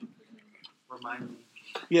remind me.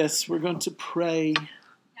 Yes, we're going to pray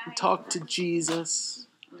and talk to Jesus.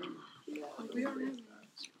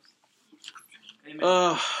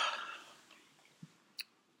 Amen.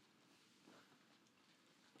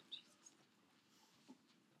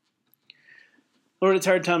 Lord, it's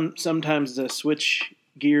hard sometimes to switch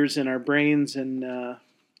gears in our brains and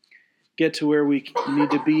get to where we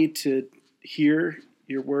need to be to hear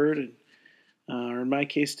your word, and, or in my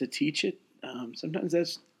case, to teach it.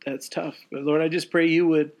 Sometimes that's tough. But Lord, I just pray you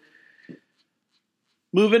would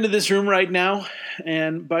move into this room right now,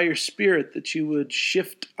 and by your Spirit, that you would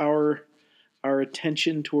shift our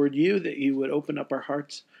attention toward you, that you would open up our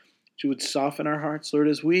hearts, that you would soften our hearts, Lord,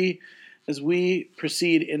 as we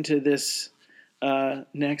proceed into this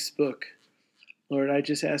next book. Lord, I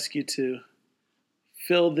just ask you to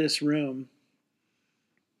fill this room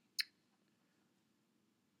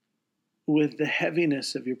with the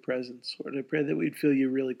heaviness of your presence. Lord, I pray that we'd feel you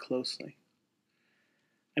really closely.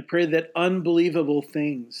 I pray that unbelievable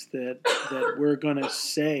things that we're going to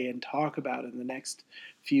say and talk about in the next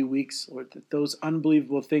few weeks, Lord, that those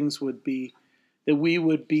unbelievable things would be, that we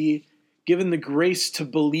would be given the grace to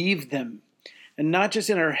believe them, and not just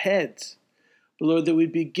in our heads, but Lord, that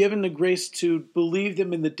we'd be given the grace to believe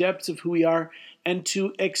them in the depths of who we are and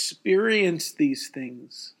to experience these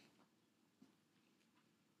things.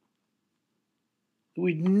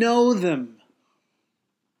 We'd know them.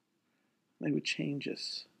 They would change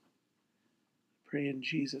us. Pray in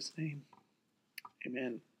Jesus' name.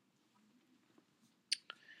 Amen.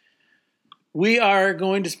 We are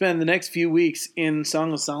going to spend the next few weeks in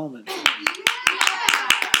Song of Solomon.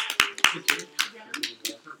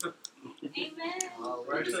 Amen.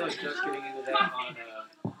 We're actually just getting into that on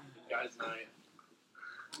guys' night.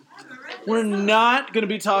 We're not going to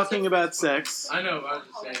be talking about sex. I know, I was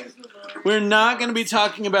just saying. We're not going to be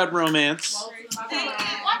talking about romance.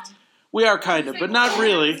 We are kind of, but not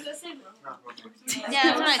really. Yeah,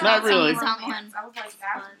 that's what I thought. Not really. Someone.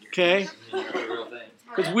 Okay?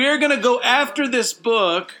 Because we're going to go after this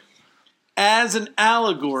book as an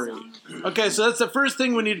allegory. Okay, so that's the first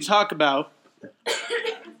thing we need to talk about.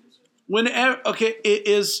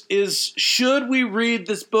 Should we read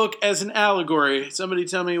this book as an allegory? Somebody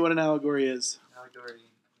tell me what an allegory is. Allegory.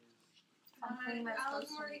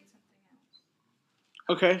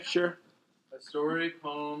 Okay, sure. A story,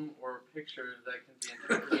 poem, or picture that can be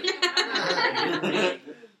interpreted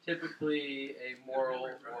typically a moral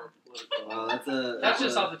or political. Wow, That's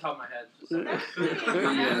just off the top of my head.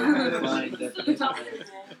 fine definition.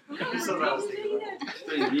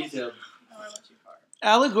 Pretty detailed.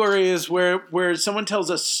 Allegory is where someone tells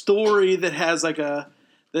a story that has like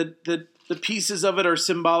the pieces of it are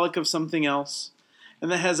symbolic of something else,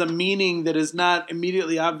 and that has a meaning that is not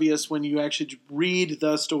immediately obvious when you actually read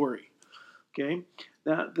the story. Okay?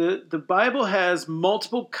 Now, the Bible has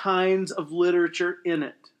multiple kinds of literature in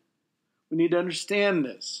it. We need to understand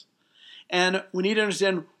this. And we need to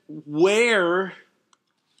understand where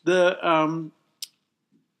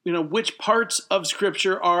which parts of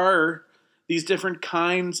Scripture are these different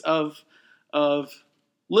kinds of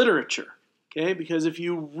literature. Okay? Because if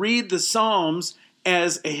you read the Psalms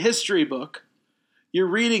as a history book, you're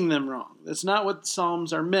reading them wrong. That's not what the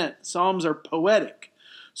Psalms are meant. Psalms are poetic.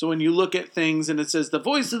 So when you look at things and it says, the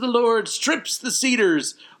voice of the Lord strips the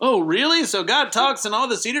cedars. Oh, really? So God talks and all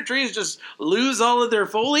the cedar trees just lose all of their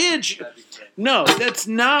foliage? No, that's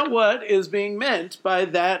not what is being meant by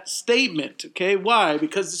that statement. Okay, why?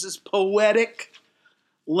 Because this is poetic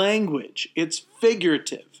language. It's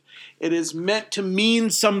figurative. It is meant to mean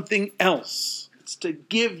something else. It's to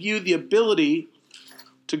give you the ability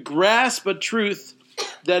to grasp a truth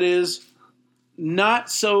that is not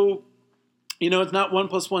so... it's not 1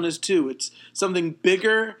 + 1 is 2. It's something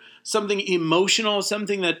bigger, something emotional,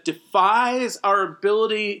 something that defies our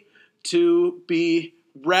ability to be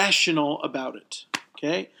rational about it.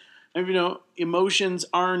 Okay? And emotions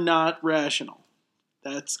are not rational.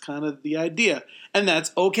 That's kind of the idea. And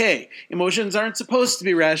that's okay. Emotions aren't supposed to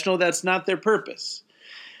be rational. That's not their purpose.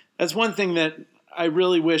 That's one thing that I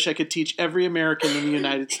really wish I could teach every American in the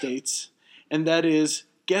United States. And that is,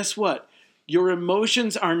 guess what? Your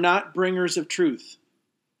emotions are not bringers of truth.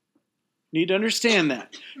 You need to understand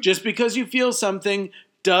that. Just because you feel something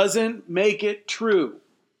doesn't make it true.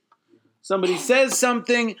 Somebody says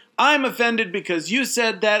something, I'm offended because you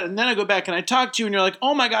said that, and then I go back and I talk to you and you're like,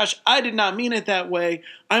 oh my gosh, I did not mean it that way.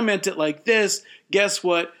 I meant it like this. Guess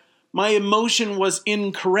what? My emotion was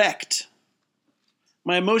incorrect.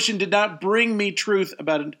 My emotion did not bring me truth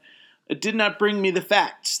about it. It did not bring me the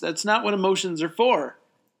facts. That's not what emotions are for.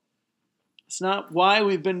 It's not why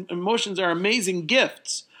emotions are amazing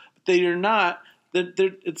gifts, but they are not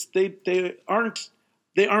They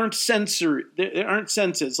aren't sensory. They aren't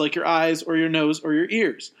senses like your eyes or your nose or your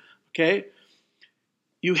ears. Okay,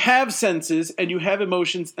 you have senses and you have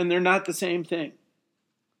emotions, and they're not the same thing.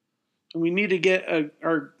 And we need to get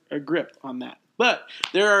a grip on that. But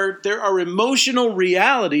there are emotional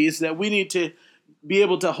realities that we need to be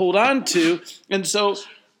able to hold on to, and so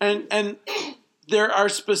and there are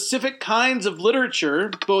specific kinds of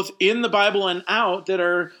literature, both in the Bible and out, that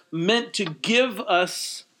are meant to give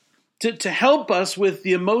us, to help us with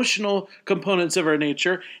the emotional components of our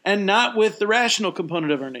nature and not with the rational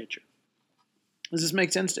component of our nature. Does this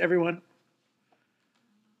make sense to everyone?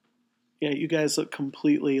 Yeah, you guys look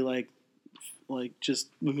completely like just...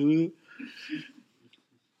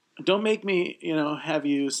 Don't make me, have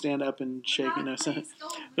you stand up and shake. No,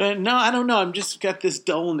 I don't know. I'm just got this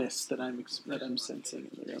dullness that I'm sensing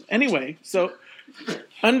in the room. Anyway, so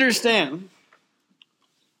understand,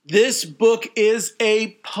 this book is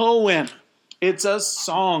a poem. It's a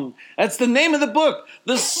song. That's the name of the book.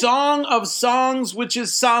 The Song of Songs, which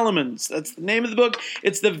is Solomon's. That's the name of the book.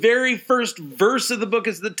 It's the very first verse of the book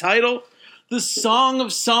is the title. The Song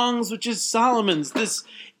of Songs, which is Solomon's. This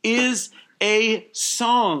is a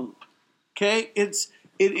song. Okay? It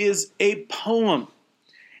is a poem.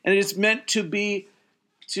 And it is meant to be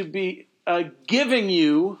giving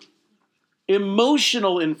you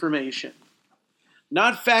emotional information.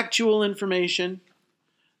 Not factual information.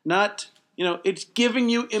 Not, it's giving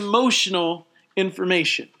you emotional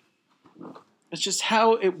information. That's just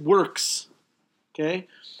how it works. Okay?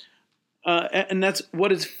 And that's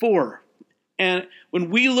what it's for. And when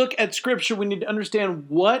we look at Scripture, we need to understand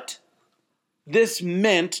what this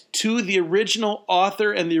meant to the original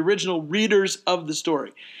author and the original readers of the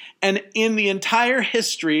story. And in the entire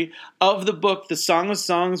history of the book, The Song of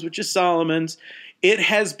Songs, which is Solomon's, it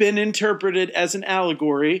has been interpreted as an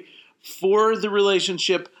allegory for the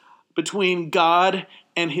relationship between God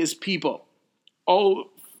and his people.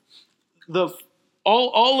 All of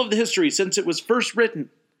the history since it was first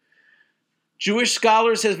written, Jewish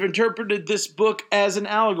scholars have interpreted this book as an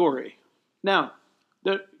allegory. Now,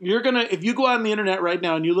 if you go on the internet right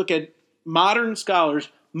now and you look at modern scholars,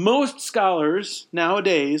 most scholars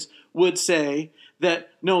nowadays would say that,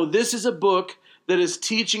 no, this is a book that is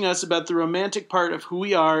teaching us about the romantic part of who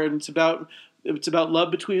we are, and it's about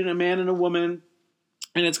love between a man and a woman,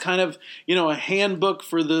 and it's kind of, a handbook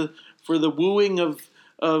for the wooing of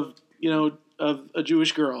a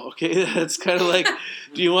Jewish girl. Okay, that's kind of like,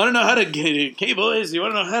 do you want to know how to get? Okay, boys, do you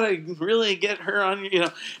want to know how to really get her on?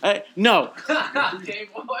 No.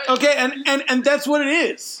 Okay, and that's what it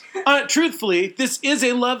is. Truthfully, this is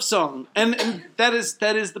a love song, and that is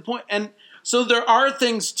the point. And so there are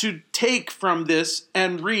things to take from this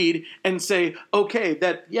and read and say, okay,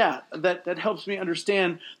 that helps me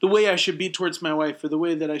understand the way I should be towards my wife, or the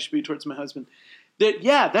way that I should be towards my husband.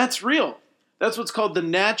 That's real. That's what's called the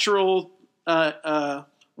natural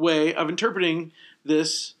way of interpreting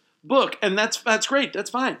this book, and that's great. That's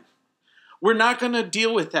fine. We're not going to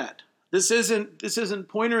deal with that. This isn't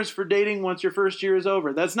pointers for dating once your first year is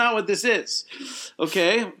over. That's not what this is.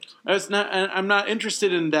 Okay, that's not. I'm not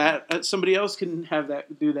interested in that. Somebody else can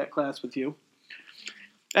do that class with you.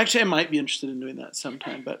 Actually, I might be interested in doing that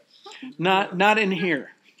sometime, but not in here.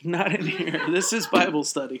 Not in here. This is Bible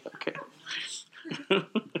study. Okay.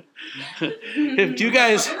 If you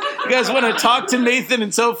guys want to talk to Nathan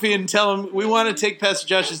and Sophie and tell them we want to take Pastor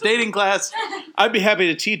Josh's dating class, I'd be happy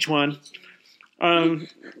to teach one. I'm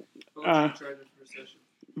not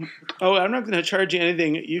going to charge you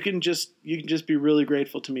anything. You can just be really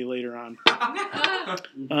grateful to me later on.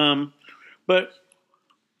 But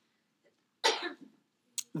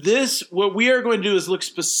what we are going to do is look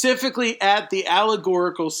specifically at the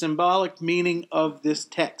allegorical, symbolic meaning of this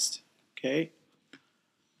text. Okay.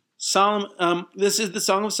 This is the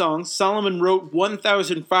Song of Songs. Solomon wrote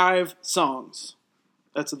 1,005 songs.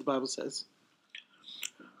 That's what the Bible says.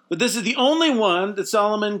 But this is the only one that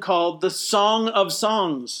Solomon called the Song of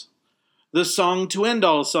Songs. The song to end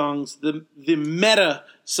all songs. The meta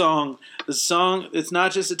song. The song, it's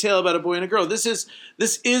not just a tale about a boy and a girl. This is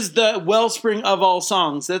the wellspring of all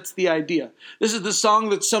songs. That's the idea. This is the song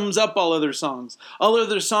that sums up all other songs. All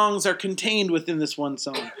other songs are contained within this one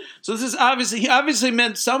song. So this is he obviously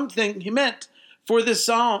meant something. He meant for this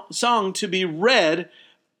song to be read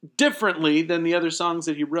differently than the other songs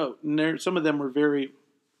that he wrote. And some of them were very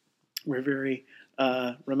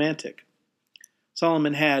romantic.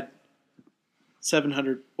 Solomon had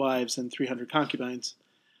 700 wives and 300 concubines.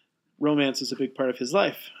 Romance is a big part of his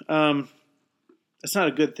life. That's not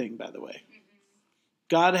a good thing, by the way.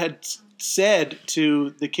 God had said to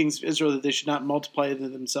the kings of Israel that they should not multiply to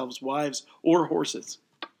themselves wives or horses.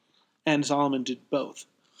 And Solomon did both.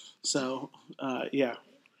 So, yeah.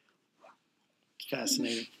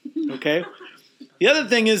 Fascinating. Okay? The other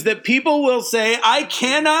thing is that people will say, I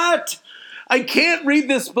can't read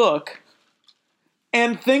this book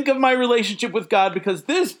and think of my relationship with God because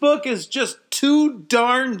this book is just too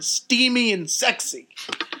darn steamy and sexy.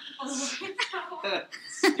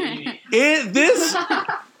 This,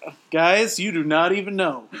 guys, you do not even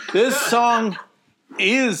know. This song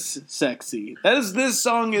is sexy. This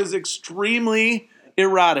song is extremely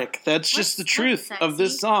erotic. That's just the truth of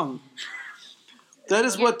this song. That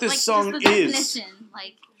is what this song is.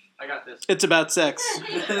 I got this. It's about sex.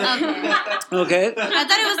 Okay. Okay? I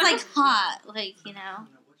thought it was like hot, like, you know.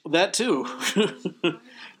 That too.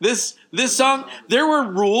 This song, there were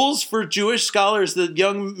rules for Jewish scholars that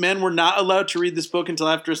young men were not allowed to read this book until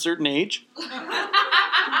after a certain age.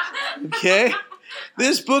 Okay?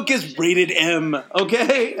 This book is rated M.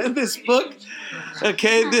 Okay? This book,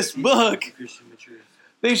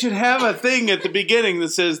 they should have a thing at the beginning that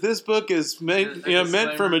says this book is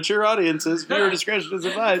meant for mature audiences. Viewer discretion is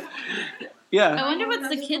advised. I Yeah. wonder what's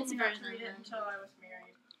the kids' version of it.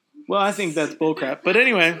 Well, I think that's bullcrap. But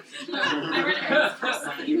anyway.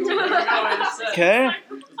 Okay.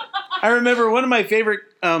 I remember one of my favorite,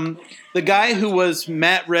 the guy who was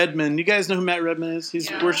Matt Redman. You guys know who Matt Redman is?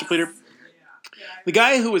 He's a worship leader. The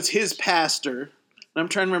guy who was his pastor, and I'm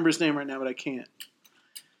trying to remember his name right now, but I can't.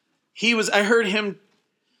 I heard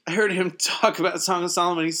him talk about Song of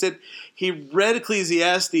Solomon. He said he read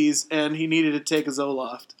Ecclesiastes and he needed to take a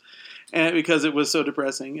Zoloft, and because it was so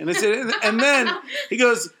depressing. And I said, and then he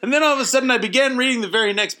goes, and then all of a sudden I began reading the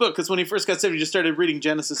very next book because when he first got saved, he just started reading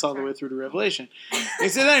Genesis all the way through to Revelation. And he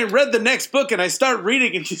said, then I read the next book and I started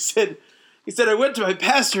reading, and he said, I went to my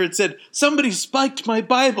pastor and said, somebody spiked my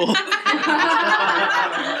Bible.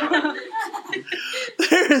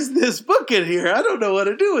 There is this book in here. I don't know what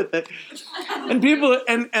to do with it. And people,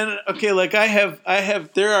 and okay, like I have,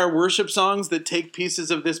 there are worship songs that take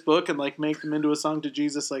pieces of this book and like make them into a song to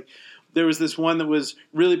Jesus. Like there was this one that was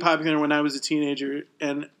really popular when I was a teenager,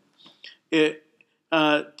 and the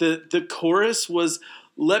chorus was,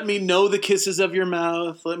 let me know the kisses of your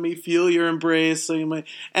mouth. Let me feel your embrace. And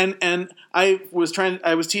I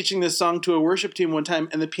was teaching this song to a worship team one time,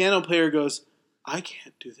 and the piano player goes, I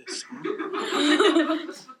can't do this song.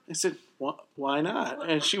 I said, why not?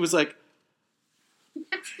 And she was like,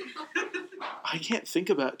 I can't think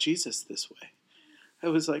about Jesus this way. I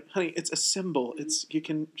was like, honey, it's a symbol. You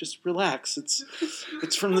can just relax.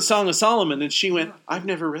 It's from the Song of Solomon. And she went, I've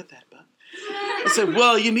never read that book. I said,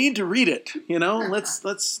 well, you need to read it.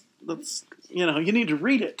 Let's you need to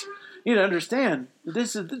read it. You need to understand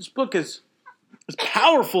this book is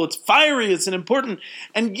powerful. It's fiery. It's an important,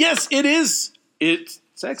 and yes, it is. It's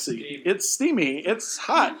sexy. It's steamy. It's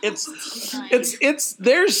hot. It's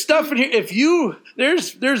there's stuff in here.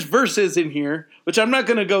 There's verses in here, which I'm not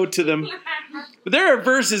going to go to them, but there are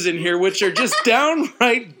verses in here which are just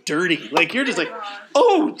downright dirty. Like you're just like,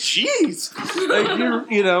 oh, jeez. Like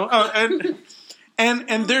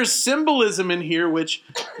and there's symbolism in here which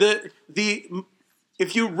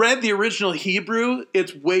if you read the original Hebrew,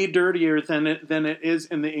 it's way dirtier than it is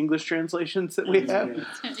in the English translations that we have.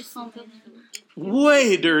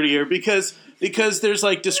 Way dirtier because there's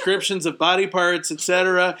like descriptions of body parts,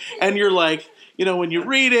 etc. And you're like, when you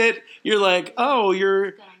read it, you're like, oh,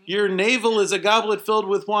 your navel is a goblet filled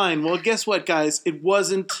with wine. Well, guess what, guys? He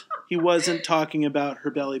wasn't talking about her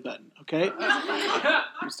belly button. Okay,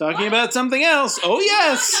 he was talking about something else. Oh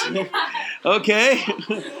yes, okay.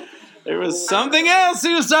 There was something else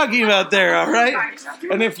he was talking about there, all right?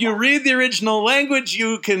 And if you read the original language,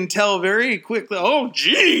 you can tell very quickly, oh,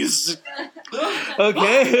 jeez.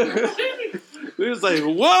 Okay? It was like,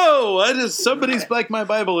 whoa, somebody spiked my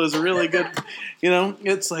Bible is really good.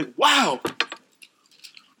 It's like, wow.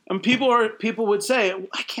 And people would say,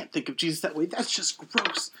 I can't think of Jesus that way. That's just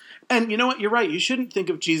gross. And you know what? You're right. You shouldn't think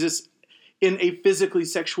of Jesus in a physically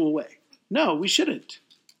sexual way. No, we shouldn't.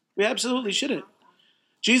 We absolutely shouldn't.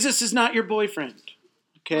 Jesus is not your boyfriend,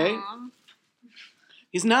 okay?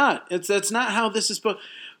 He's not. That's not how this is supposed.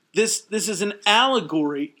 This is an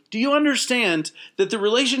allegory. Do you understand that the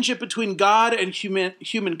relationship between God and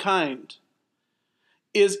humankind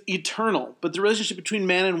is eternal, but the relationship between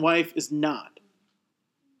man and wife is not?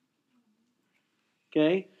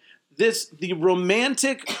 Okay, the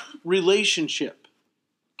romantic relationship.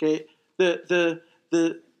 Okay, the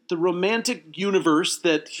romantic universe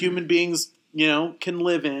that human beings can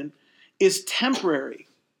live in is temporary.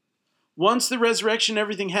 Once the resurrection,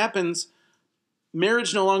 everything happens,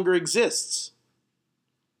 marriage no longer exists.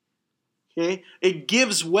 Okay? It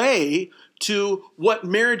gives way to what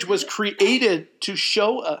marriage was created to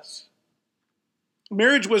show us.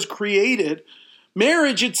 Marriage was created.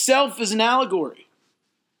 Marriage itself is an allegory.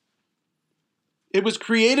 It was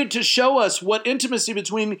created to show us what intimacy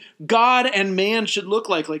between God and man should look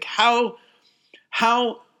like how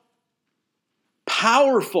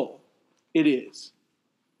powerful it is,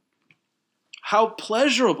 how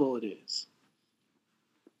pleasurable it is,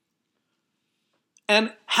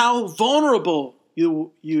 and how vulnerable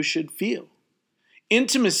you should feel.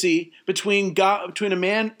 Intimacy between a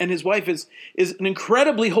man and his wife is an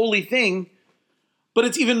incredibly holy thing, but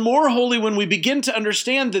it's even more holy when we begin to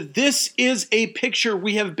understand that this is a picture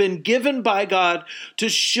we have been given by God to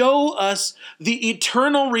show us the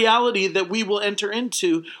eternal reality that we will enter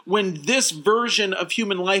into when this version of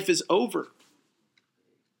human life is over.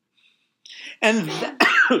 And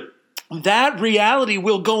that reality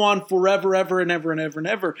will go on forever, ever, and ever, and ever, and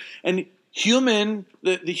ever. And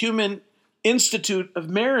the human institute of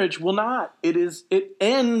marriage will not. It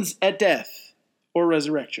ends at death or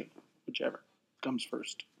resurrection, whichever comes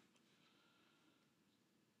first.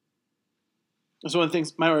 That's one of the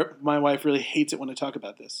things my wife really hates it when I talk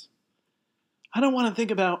about this. I don't want to think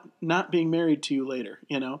about not being married to you later,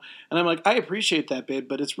 And I'm like, I appreciate that, babe,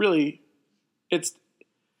 but it's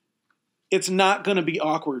not going to be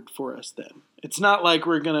awkward for us then. It's not like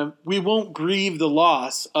we won't grieve the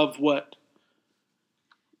loss of what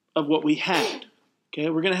we had. Okay?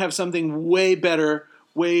 We're going to have something way better,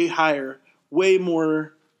 way higher, way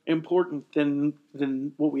more important than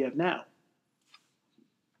what we have now.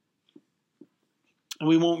 And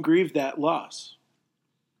we won't grieve that loss.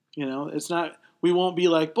 We won't be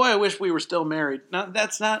like, boy, I wish we were still married. No,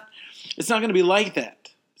 it's not going to be like that.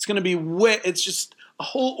 It's going to be it's just a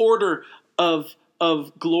whole order of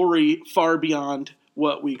glory far beyond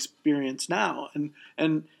what we experience now.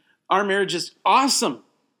 And our marriage is awesome.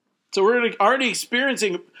 So we're already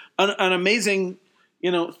experiencing an amazing,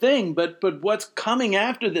 thing, but what's coming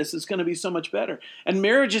after this is going to be so much better. And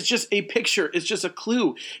marriage is just a picture. It's just a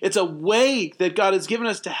clue. It's a way that God has given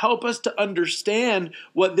us to help us to understand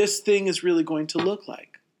what this thing is really going to look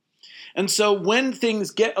like. And so when things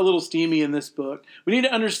get a little steamy in this book, we need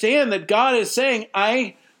to understand that God is saying,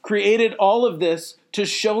 I created all of this to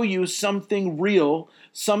show you something real,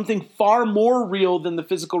 something far more real than the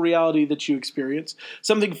physical reality that you experience,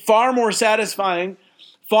 something far more satisfying,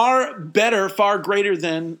 far better, far greater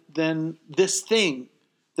than this thing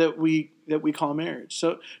that we call marriage.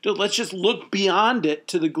 So let's just look beyond it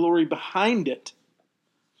to the glory behind it.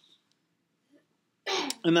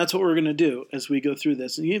 And that's what we're going to do as we go through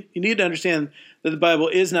this. And you need to understand that the Bible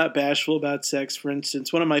is not bashful about sex. For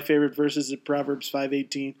instance, one of my favorite verses is Proverbs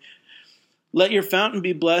 5:18. Let your fountain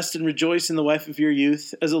be blessed and rejoice in the wife of your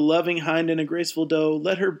youth. As a loving hind and a graceful doe,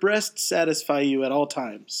 let her breast satisfy you at all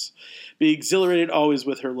times. Be exhilarated always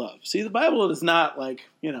with her love. See, the Bible is not like,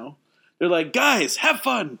 they're like, guys, have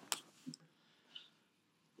fun.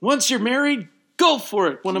 Once you're married, go for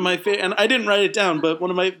it. One of my favorite, and I didn't write it down, but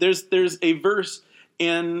there's a verse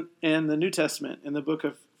in the New Testament, in the book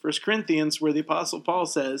of 1 Corinthians, where the Apostle Paul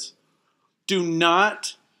says, do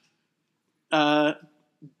not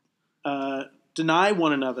deny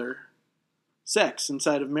one another sex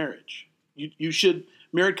inside of marriage.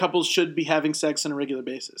 Married couples should be having sex on a regular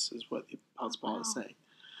basis, is what the Apostle Paul is saying.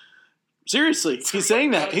 Seriously, he's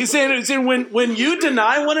saying that. He's saying when you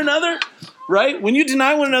deny one another, right? When you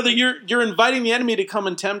deny one another, you're inviting the enemy to come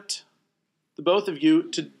and tempt the both of you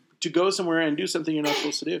to go somewhere and do something you're not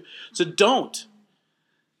supposed to do. So don't.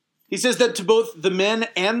 He says that to both the men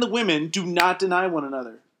and the women, do not deny one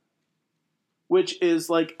another. Which is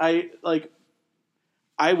I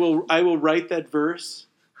will write that verse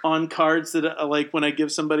on cards that like when I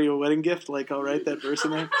give somebody a wedding gift, I'll write that verse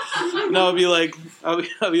in there. And I'll be like,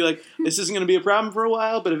 this isn't going to be a problem for a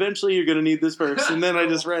while, but eventually you're going to need this verse. And then I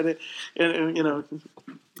just write it, and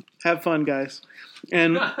have fun, guys.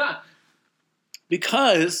 And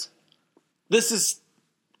because this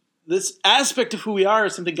aspect of who we are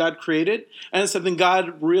is something God created, and it's something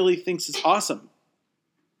God really thinks is awesome.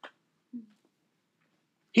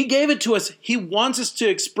 He gave it to us. He wants us to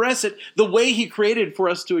express it the way He created for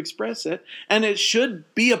us to express it. And it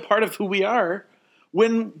should be a part of who we are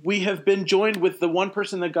when we have been joined with the one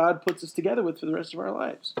person that God puts us together with for the rest of our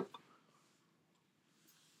lives.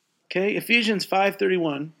 Okay, Ephesians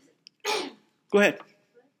 5:31. Go ahead.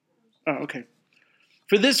 Oh, okay.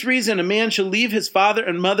 For this reason, a man shall leave his father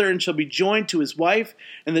and mother and shall be joined to his wife,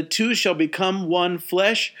 and the two shall become one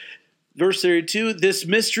flesh. Verse 32, this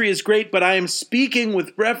mystery is great, but I am speaking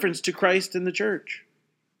with reference to Christ and the church.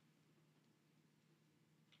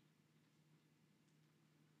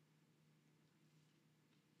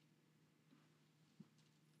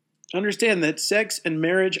 Understand that sex and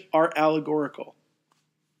marriage are allegorical.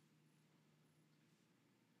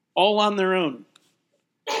 All on their own.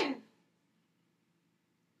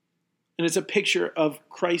 And it's a picture of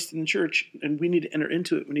Christ in the church, and we need to enter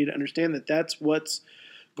into it. We need to understand that that's what's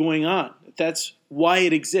going on. That's why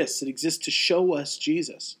it exists. It exists to show us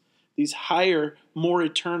Jesus. These higher, more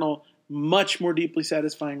eternal, much more deeply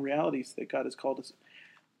satisfying realities that God has called us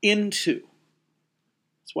into.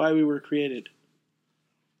 That's why we were created.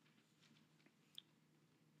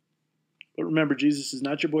 But remember, Jesus is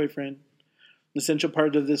not your boyfriend. The essential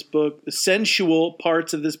part of this book, the sensual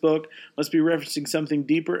parts of this book, must be referencing something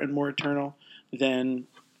deeper and more eternal than,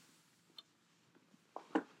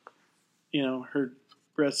 her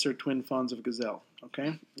breasts are twin fawns of a gazelle.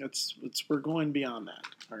 Okay? We're going beyond that.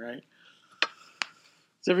 All right?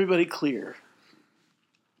 Is everybody clear?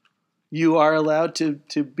 You are allowed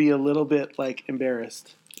to be a little bit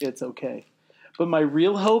embarrassed. It's okay. But my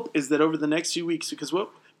real hope is that over the next few weeks, because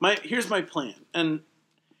here's my plan. And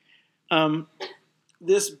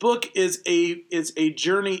this book is a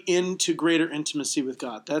journey into greater intimacy with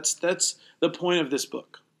God. That's the point of this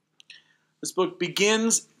book. This book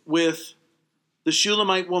begins with the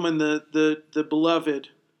Shulamite woman, the beloved,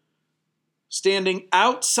 standing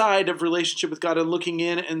outside of relationship with God and looking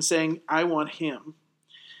in and saying, I want him.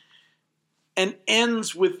 And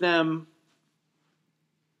ends with them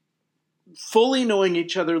fully knowing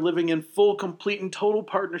each other, living in full, complete, and total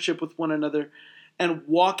partnership with one another, and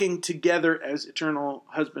walking together as eternal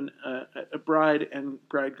husband, a bride and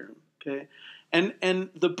bridegroom. Okay, and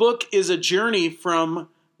the book is a journey from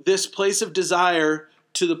this place of desire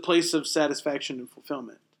to the place of satisfaction and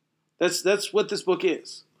fulfillment. That's what this book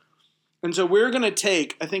is. And so we're going to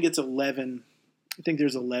take, I think there's 11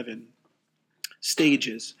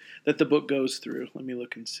 stages that the book goes through. Let me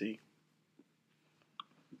look and see.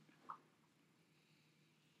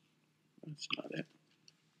 That's not it.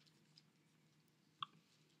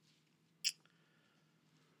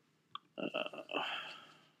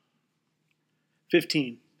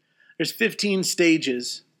 15. There's 15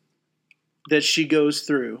 stages that she goes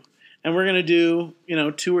through. And we're going to do,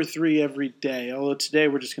 2 or 3 every day. Although today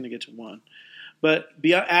we're just going to get to 1. But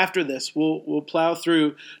after this, we'll plow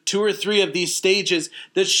through 2 or 3 of these stages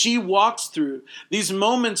that she walks through. These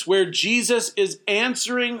moments where Jesus is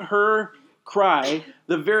answering her cry,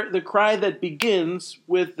 the cry that begins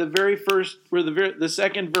with the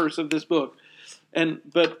second verse of this book.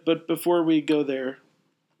 But before we go there,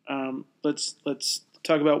 let's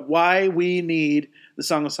talk about why we need the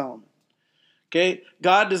Song of Solomon. Okay,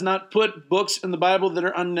 God does not put books in the Bible that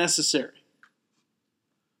are unnecessary.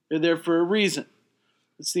 They're there for a reason.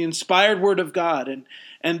 It's the inspired word of God,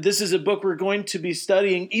 and this is a book we're going to be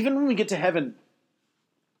studying even when we get to heaven.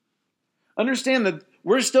 Understand that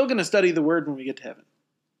we're still going to study the word when we get to heaven.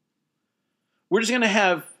 We're just going to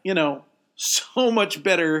have, so much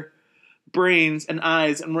better brains and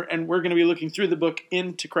eyes, and we're going to be looking through the book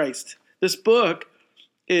into Christ. This book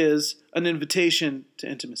is an invitation to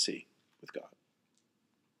intimacy with God.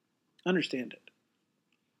 Understand it.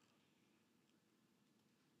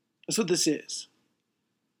 That's what this is.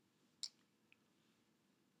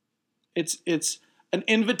 It's an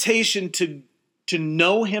invitation to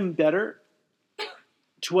know him better,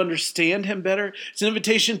 to understand him better. It's an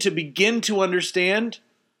invitation to begin to understand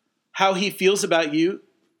how he feels about you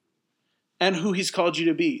and who he's called you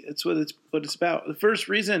to be. That's what it's about. The first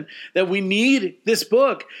reason that we need this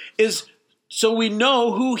book is so we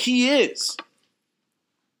know who he is.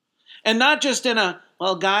 And not just in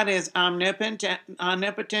God is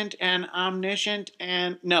omnipotent and omniscient,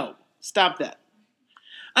 and no, stop that.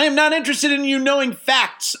 I am not interested in you knowing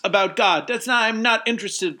facts about God. I'm not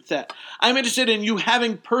interested in that. I'm interested in you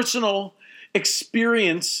having personal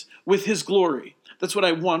experience with his glory. That's what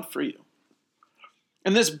I want for you.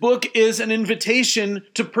 And this book is an invitation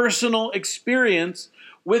to personal experience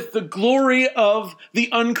with the glory of the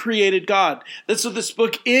uncreated God. That's what this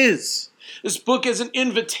book is. This book is an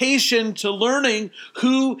invitation to learning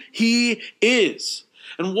who he is.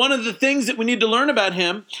 And one of the things that we need to learn about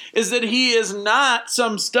him is that he is not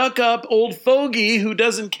some stuck-up old fogey who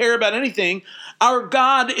doesn't care about anything. Our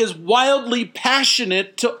God is wildly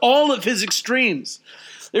passionate to all of his extremes.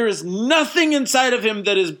 There is nothing inside of him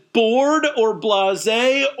that is bored or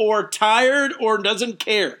blasé or tired or doesn't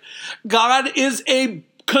care. God is a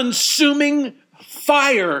consuming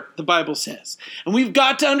fire, the Bible says. And we've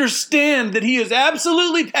got to understand that he is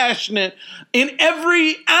absolutely passionate. In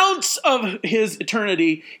every ounce of his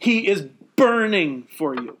eternity, he is burning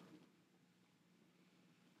for you.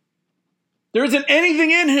 There isn't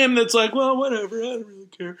anything in him that's like, well, whatever, I don't really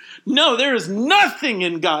care. No, there is nothing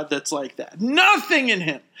in God that's like that. Nothing in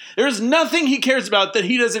him. There is nothing he cares about that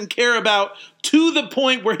he doesn't care about to the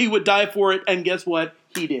point where he would die for it. And guess what?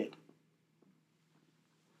 He did.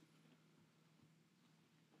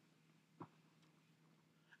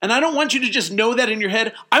 And I don't want you to just know that in your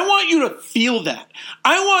head. I want you to feel that.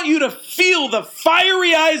 I want you to feel the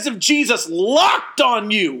fiery eyes of Jesus locked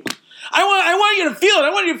on you. I want you to feel it. I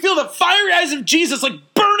want you to feel the fiery eyes of Jesus like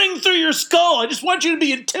burning through your skull. I just want you to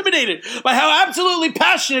be intimidated by how absolutely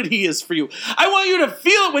passionate he is for you. I want you to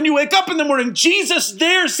feel it when you wake up in the morning. Jesus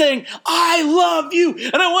there saying, I love you.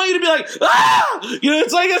 And I want you to be like, ah!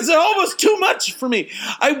 It's like it's almost too much for me.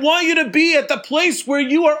 I want you to be at the place where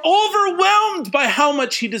you are overwhelmed by how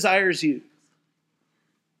much he desires you.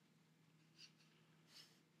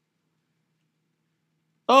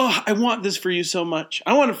 Oh, I want this for you so much.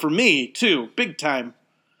 I want it for me, too, big time.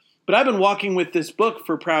 But I've been walking with this book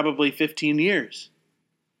for probably 15 years.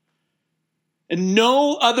 And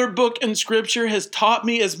no other book in Scripture has taught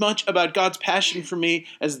me as much about God's passion for me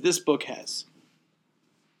as this book has.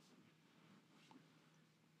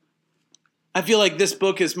 I feel like this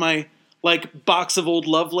book is my box of old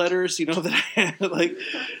love letters, that I have. I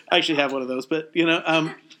actually have one of those, but you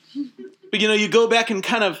go back and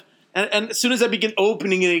kind of. And as soon as I begin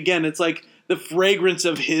opening it again, it's like the fragrance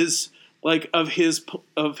of his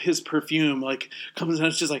perfume comes out.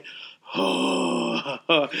 It's just like,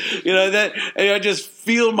 that, and I just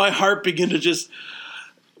feel my heart begin to just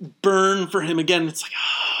burn for him again. It's like,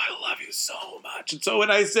 I love you so much. And so when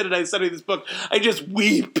I sit and I study this book, I just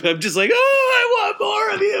weep. I'm just like, I want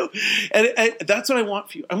more of you. And that's what I want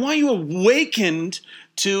for you. I want you awakened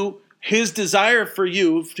to his desire for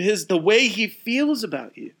you, the way he feels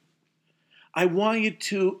about you. I want you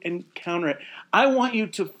to encounter it. I want you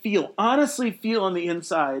to honestly feel on the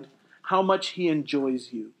inside how much he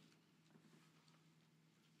enjoys you.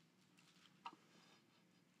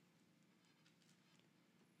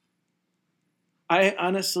 I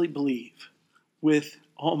honestly believe with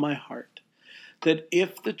all my heart that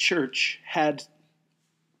if the church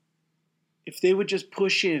if they would just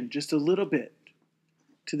push in just a little bit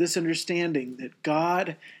to this understanding that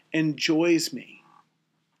God enjoys me,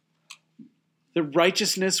 that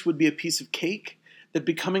righteousness would be a piece of cake, that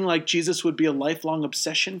becoming like Jesus would be a lifelong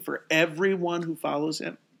obsession for everyone who follows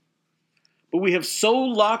him. But we have so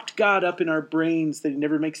locked God up in our brains that he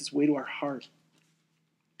never makes his way to our heart.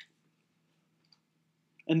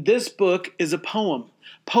 And this book is a poem.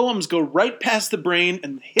 Poems go right past the brain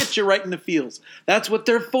and hit you right in the feels. That's what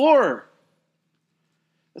they're for.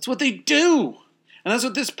 That's what they do. And that's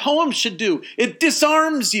what this poem should do. It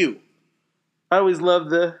disarms you. I always love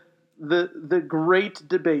the great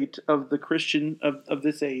debate of the Christian of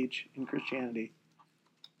this age in Christianity.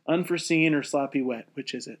 Unforeseen or sloppy wet,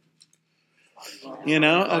 which is it?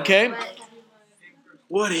 Okay?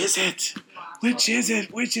 What is it? Which is it?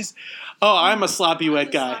 Oh, I'm a sloppy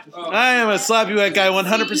wet guy. I am a sloppy wet guy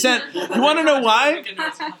 100%. You want to know why?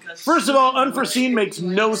 First of all, unforeseen makes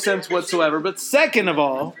no sense whatsoever. But second of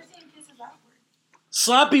all,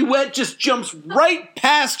 sloppy wet just jumps right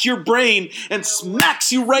past your brain and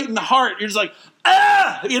smacks you right in the heart. You're just like,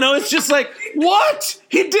 it's just like, what?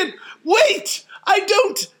 He did, wait, I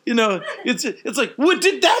don't, it's like, what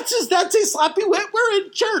did that say sloppy wet? We're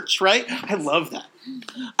in church, right? I love that.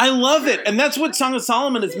 I love it. And that's what Song of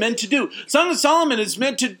Solomon is meant to do. Song of Solomon is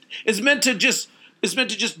meant to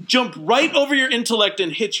just jump right over your intellect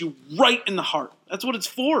and hit you right in the heart. That's what it's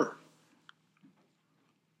for.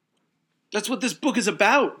 That's what this book is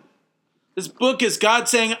about. This book is God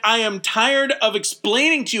saying, I am tired of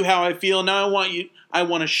explaining to you how I feel. Now I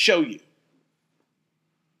want to show you.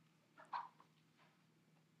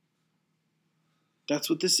 That's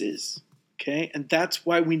what this is. Okay? And that's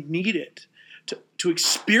why we need it. To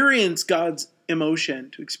experience God's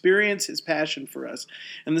emotion, to experience his passion for us.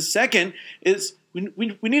 And the second is we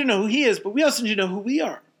need to know who he is, but we also need to know who we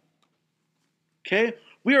are. Okay?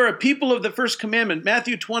 We are a people of the first commandment,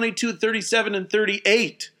 Matthew 22, 37 and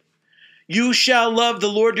 38. You shall love the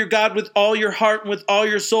Lord your God with all your heart and with all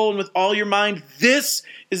your soul and with all your mind. This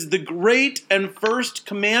is the great and first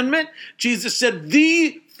commandment. Jesus said,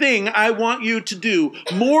 the thing I want you to do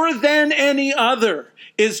more than any other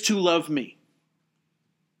is to love me.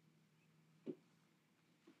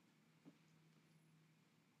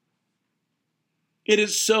 It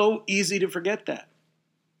is so easy to forget that.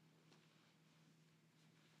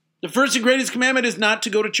 The first and greatest commandment is not to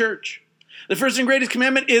go to church. The first and greatest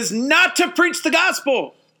commandment is not to preach the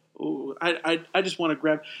gospel. Oh, I just want to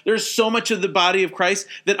grab. There's so much of the body of Christ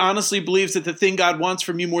that honestly believes that the thing God wants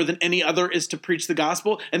from you more than any other is to preach the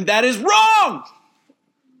gospel, and that is wrong.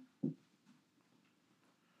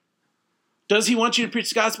 Does he want you to preach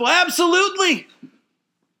the gospel? Absolutely.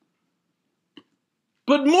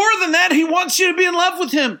 But more than that, he wants you to be in love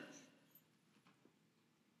with him.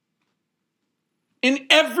 In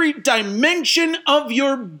every dimension of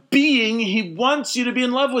your being, he wants you to be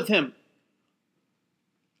in love with him.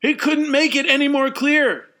 He couldn't make it any more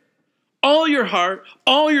clear. All your heart,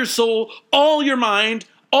 all your soul, all your mind,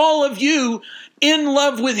 all of you in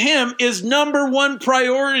love with him is number one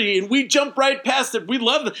priority. And we jump right past it. We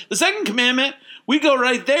love the second commandment. We go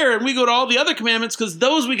right there and we go to all the other commandments because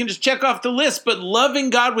those we can just check off the list. But loving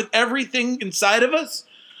God with everything inside of us,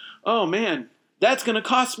 oh man, that's going to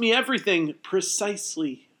cost me everything.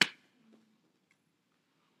 Precisely.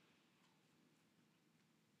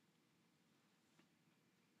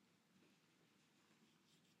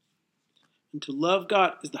 And to love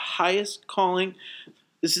God is the highest calling.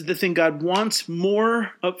 This is the thing God wants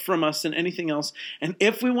more up from us than anything else. And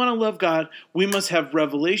if we want to love God, we must have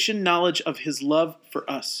revelation knowledge of his love for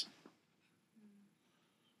us.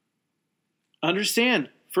 Understand,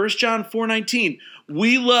 1 John 4:19.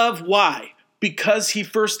 We love why? Because he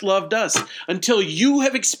first loved us. Until you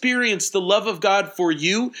have experienced the love of God for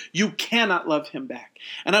you, you cannot love him back.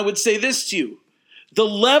 And I would say this to you. The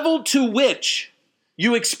level to which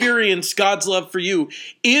you experience God's love for you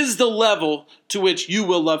is the level to which you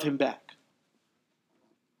will love him back.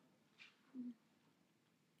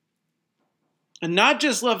 And not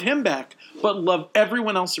just love him back, but love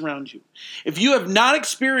everyone else around you. If you have not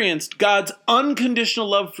experienced God's unconditional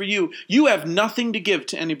love for you, you have nothing to give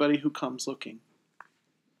to anybody who comes looking.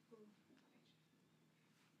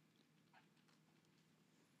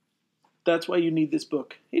 That's why you need this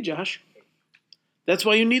book. Hey, Josh. That's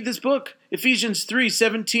why you need this book. Ephesians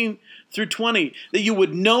 3:17 through 20. That you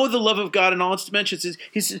would know the love of God in all its dimensions.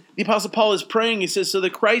 He says, the Apostle Paul is praying. He says, so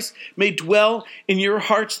that Christ may dwell in your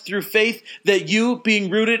hearts through faith, that you, being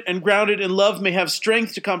rooted and grounded in love, may have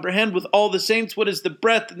strength to comprehend with all the saints what is the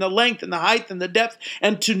breadth and the length and the height and the depth,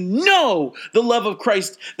 and to know the love of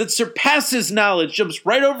Christ that surpasses knowledge, jumps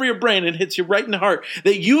right over your brain and hits you right in the heart,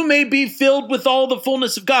 that you may be filled with all the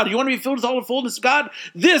fullness of God. You want to be filled with all the fullness of God?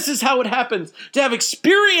 This is how it happens. To have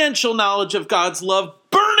experiential knowledge of God's love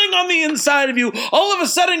burning on the inside of you, all of a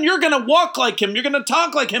sudden you're going to walk like him, you're going to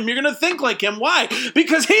talk like him, you're going to think like him. Why?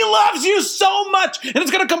 Because he loves you so much, and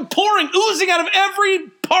it's going to come pouring, oozing out of every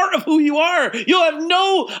part of who you are. You'll have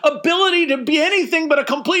no ability to be anything but a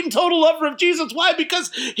complete and total lover of Jesus. Why?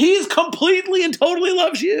 Because he's completely and totally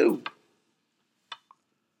loves you.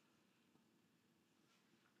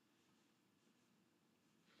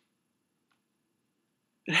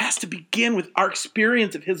 It has to begin with our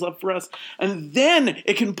experience of his love for us, and then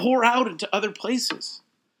it can pour out into other places.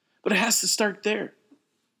 But it has to start there.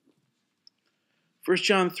 1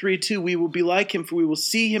 John 3:2, we will be like him, for we will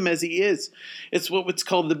see him as he is. It's what's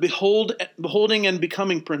called the beholding and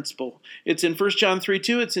becoming principle. It's in 1 John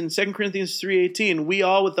 3:2, it's in 2 Corinthians 3:18. We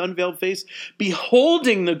all, with unveiled face,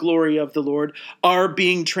 beholding the glory of the Lord, are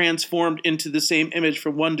being transformed into the same image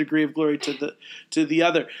from one degree of glory to the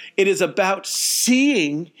other. It is about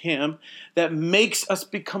seeing him that makes us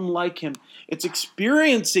become like him. It's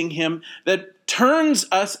experiencing him that turns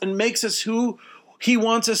us and makes us who he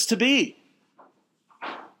wants us to be.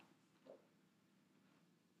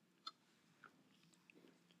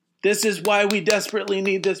 This is why we desperately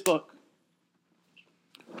need this book.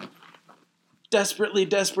 Desperately,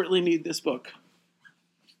 desperately need this book.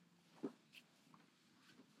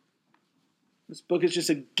 This book is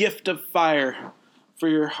just a gift of fire for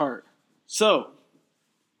your heart. So,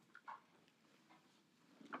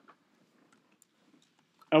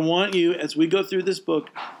 I want you, as we go through this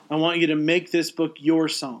book, I want you to make this book your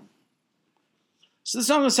song. It's the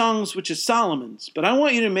Song of Songs, which is Solomon's, but I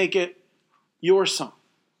want you to make it your song.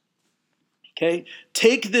 Okay?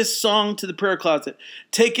 Take this song to the prayer closet.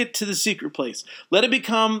 Take it to the secret place. Let it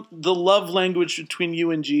become the love language between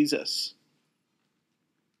you and Jesus.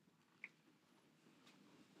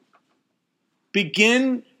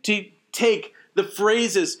 Begin to take the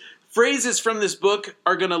phrases. Phrases from this book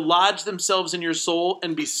are going to lodge themselves in your soul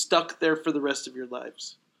and be stuck there for the rest of your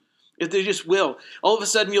lives. If they just will, all of a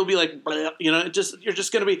sudden you'll be like, you're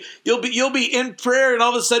just going to be, you'll be in prayer, and all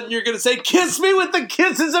of a sudden you're going to say, "Kiss me with the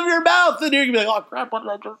kisses of your mouth," and you're going to be like, "Oh crap, what did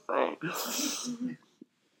I just say?"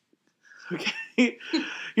 Okay,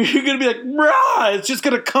 you're going to be like, "Brah!" It's just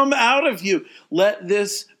going to come out of you. Let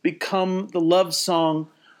this become the love song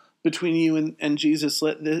between you and Jesus.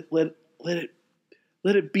 Let it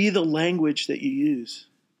be the language that you use.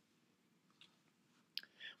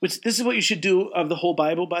 Which this is what you should do of the whole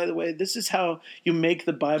Bible, by the way. This is how you make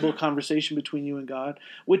the Bible conversation between you and God,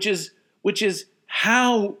 which is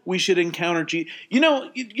how we should encounter Jesus. You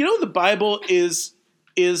know the Bible is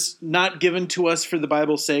not given to us for the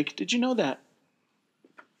Bible's sake. Did you know that?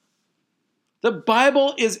 The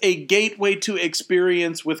Bible is a gateway to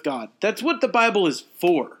experience with God. That's what the Bible is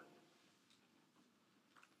for.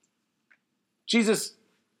 Jesus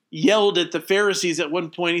yelled at the Pharisees at one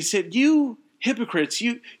point. He said, "You hypocrites,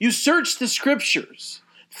 you search the scriptures,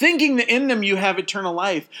 thinking that in them you have eternal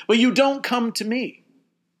life, but you don't come to me."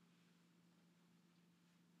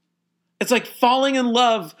 It's like falling in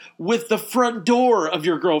love with the front door of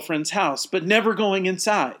your girlfriend's house, but never going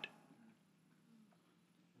inside.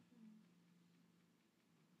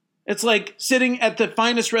 It's like sitting at the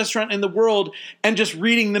finest restaurant in the world and just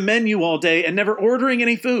reading the menu all day and never ordering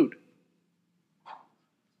any food.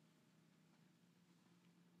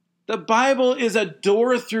 The Bible is a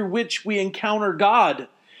door through which we encounter God.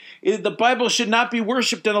 The Bible should not be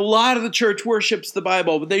worshipped, and a lot of the church worships the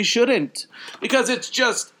Bible, but they shouldn't, because it's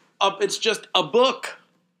just a book.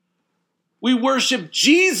 We worship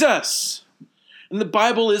Jesus, and the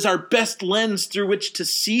Bible is our best lens through which to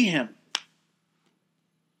see him.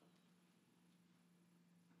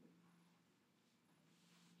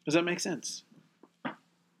 Does that make sense?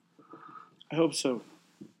 I hope so.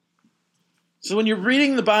 So when you're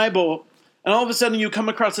reading the Bible, and all of a sudden you come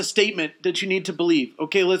across a statement that you need to believe.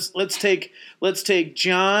 Okay, let's take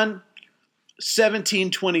John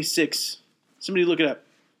 17:26. Somebody look it up.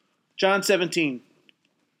 John 17.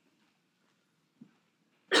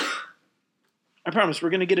 I promise we're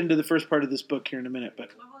going to get into the first part of this book here in a minute, but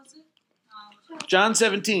What was it? John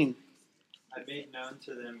 17. I made known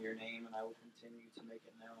to them your name, and I will continue to make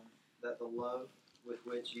it known, that the love with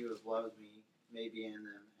which you have loved me may be in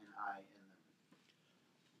them, and I in them.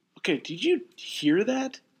 Okay, did you hear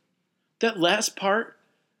that? That last part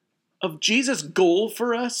of Jesus' goal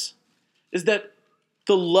for us is that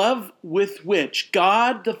the love with which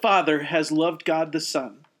God the Father has loved God the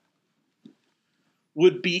Son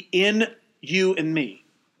would be in you and me.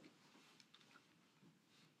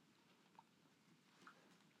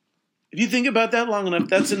 If you think about that long enough,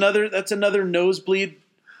 that's another nosebleed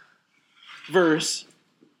verse.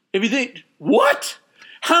 If you think, what?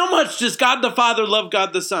 How much does God the Father love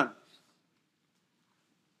God the Son?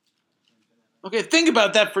 Okay, think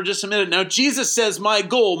about that for just a minute. Now, Jesus says, my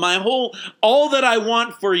goal, all that I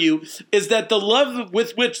want for you is that the love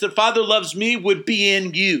with which the Father loves me would be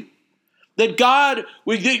in you. That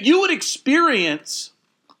you would experience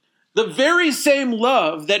the very same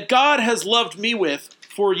love that God has loved me with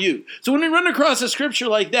for you. So when we run across a scripture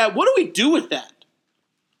like that, what do we do with that?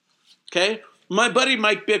 Okay, my buddy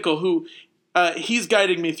Mike Bickle, who he's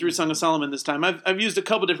guiding me through Song of Solomon this time. I've used a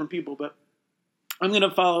couple different people, but I'm going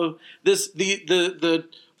to follow the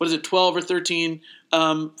 12 or 13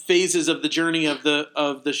 phases of the journey of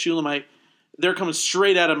the Shulamite. They're coming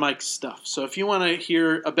straight out of Mike's stuff. So if you want to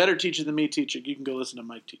hear a better teacher than me teach it, you can go listen to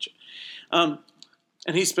Mike teach it. And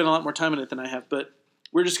he spent a lot more time in it than I have, but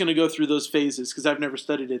we're just going to go through those phases because I've never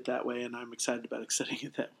studied it that way, and I'm excited about studying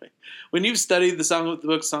it that way. When you've studied the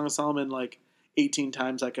book Song of Solomon like 18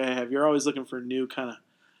 times like I have, you're always looking for new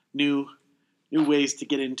ways to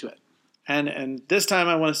get into it. And this time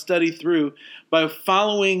I want to study through by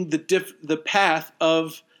following the path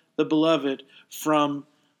of the beloved from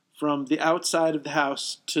the outside of the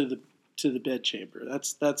house to the bedchamber.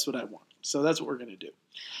 That's what I want. So that's what we're going to do.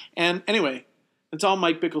 And anyway, it's all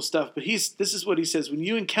Mike Bickle stuff, but this is what he says. When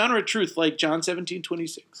you encounter a truth like John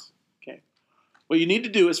 17:26, okay, what you need to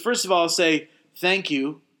do is first of all say thank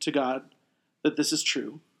you to God that this is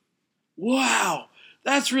true. Wow,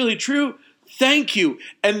 that's really true. Thank you.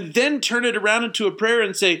 And then turn it around into a prayer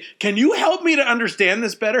and say, can you help me to understand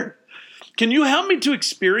this better? Can you help me to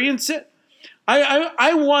experience it?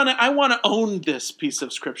 I want to own this piece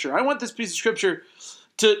of scripture. I want this piece of scripture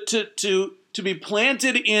to be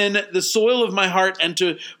planted in the soil of my heart and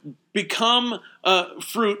to become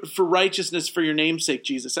fruit for righteousness for your name's sake,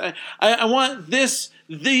 Jesus. I want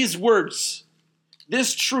these words,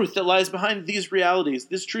 this truth that lies behind these realities,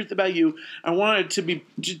 this truth about you, I want it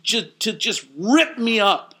to just rip me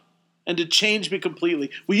up and to change me completely.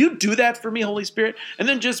 Will you do that for me, Holy Spirit? And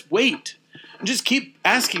then just wait and just keep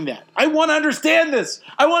asking that. I want to understand this.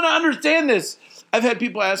 I want to understand this. I've had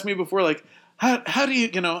people ask me before, like, how do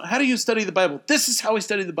you study the Bible? This is how I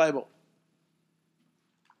study the Bible.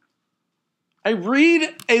 I read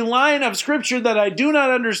a line of scripture that I do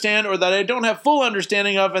not understand or that I don't have full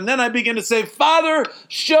understanding of, and then I begin to say, Father,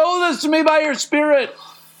 show this to me by your Spirit.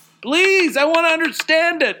 Please, I want to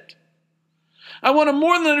understand it. I want to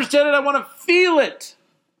more than understand it, I want to feel it.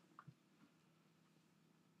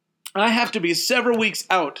 I have to be several weeks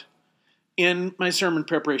out in my sermon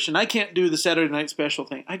preparation. I can't do the Saturday night special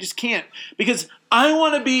thing. I just can't, because I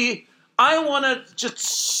want to just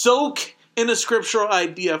soak in a scriptural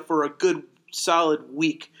idea for a good solid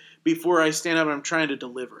week before I stand up and I'm trying to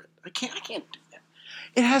deliver it. I can't do that.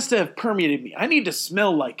 It has to have permeated me. I need to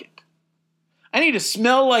smell like it. I need to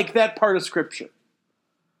smell like that part of scripture.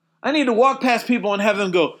 I need to walk past people and have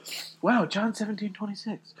them go, wow, John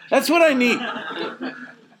 17:26. That's what I need.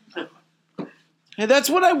 And that's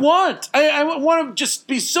what I want. I want to just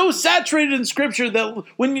be so saturated in Scripture that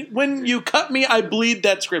when you cut me, I bleed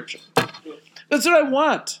that Scripture. That's what I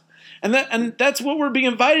want. And that's what we're being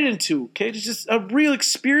invited into, okay? It's just a real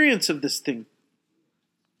experience of this thing.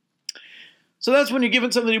 So that's when you're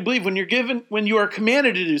given something you believe. When you are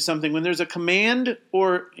commanded to do something, when there's a command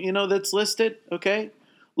or, that's listed, okay?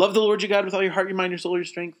 Love the Lord your God with all your heart, your mind, your soul, your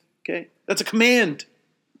strength, okay? That's a command.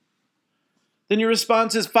 Then your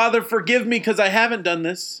response is, Father, forgive me because I haven't done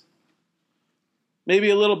this. Maybe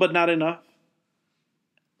a little, but not enough.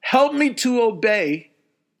 Help me to obey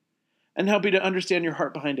and help me to understand your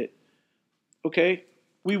heart behind it. Okay?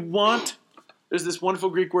 There's this wonderful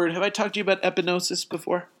Greek word. Have I talked to you about epinosis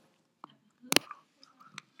before?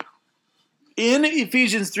 In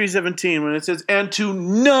Ephesians 3:17, when it says, and to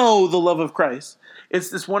know the love of Christ, it's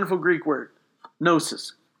this wonderful Greek word,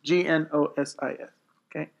 gnosis, Gnosis.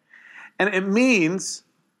 Okay? And it means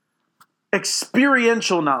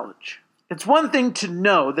experiential knowledge. It's one thing to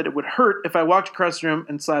know that it would hurt if I walked across the room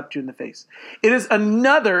and slapped you in the face. It is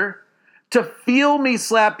another to feel me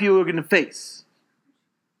slap you in the face.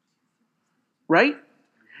 Right?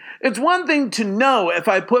 It's one thing to know if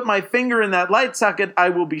I put my finger in that light socket, I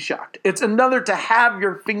will be shocked. It's another to have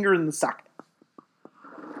your finger in the socket.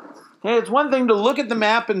 Okay, it's one thing to look at the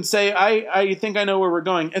map and say, I think I know where we're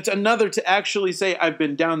going. It's another to actually say, I've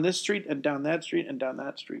been down this street and down that street and down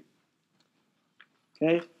that street.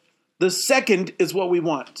 Okay? The second is what we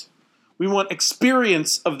want. We want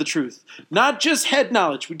experience of the truth. Not just head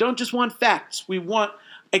knowledge. We don't just want facts. We want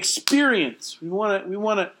experience. We want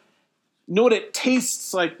to know what it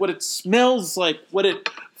tastes like, what it smells like, what it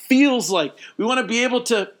feels like. We want to be able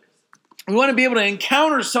to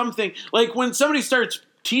encounter something. Like when somebody starts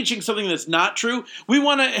teaching something that's not true, we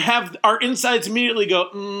want to have our insides immediately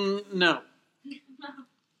go, no.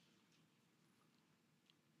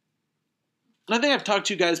 And I think I've talked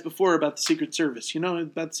to you guys before about the Secret Service. You know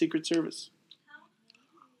about the Secret Service?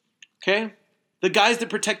 Okay? The guys that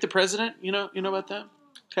protect the president, you know about that?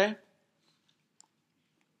 Okay?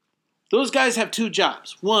 Those guys have two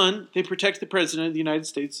jobs. One, they protect the president of the United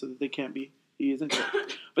States so that he isn't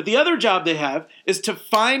killed. But the other job they have is to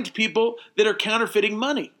find people that are counterfeiting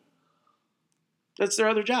money. That's their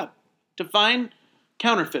other job, to find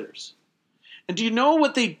counterfeiters. And do you know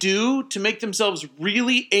what they do to make themselves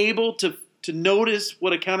really able to notice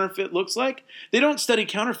what a counterfeit looks like? They don't study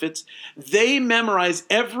counterfeits. They memorize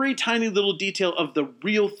every tiny little detail of the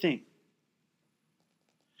real thing.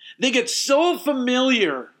 They get so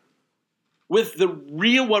familiar with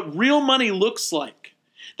what real money looks like,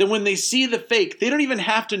 that when they see the fake, they don't even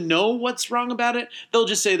have to know what's wrong about it. They'll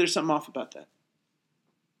just say there's something off about that.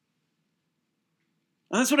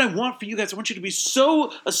 And that's what I want for you guys. I want you to be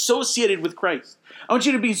so associated with Christ. I want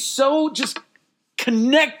you to be so just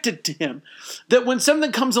connected to Him that when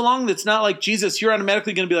something comes along that's not like Jesus, you're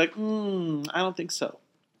automatically going to be like, I don't think so.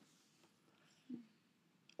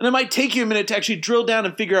 And it might take you a minute to actually drill down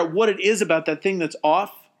and figure out what it is about that thing that's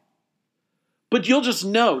off. But you'll just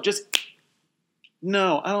know,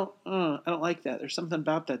 no, I don't like that. There's something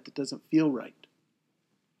about that doesn't feel right.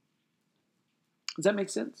 Does that make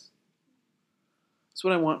sense? That's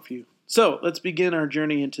what I want for you. So let's begin our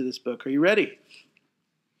journey into this book. Are you ready?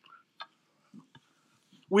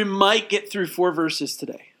 We might get through 4 verses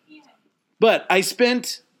today. But I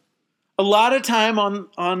spent a lot of time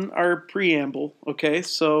on our preamble, okay?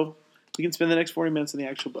 So we can spend the next 40 minutes in the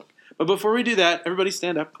actual book. But before we do that, everybody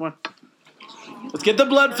stand up. Come on. Let's get the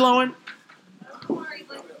blood flowing.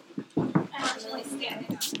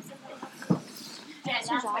 I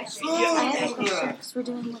have a question because we're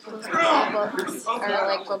doing like those books or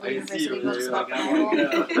like global university books about the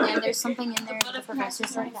Bible, and there's something in there the professor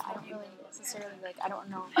said that I don't really necessarily like. I don't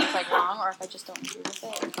know if it's like wrong or if I just don't agree with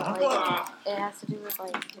it. But like it has to do with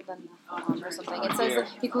like the Nephilim or something. It says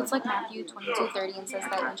he quotes like Matthew 22:30 and says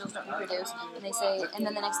that angels don't reproduce, and they say, and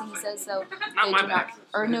then the next thing he says, so they do not,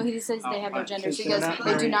 or no, he says they have no gender. So he goes,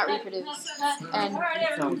 they do not reproduce, and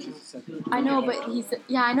I know, but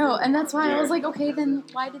I know, and that's why I was like, okay, then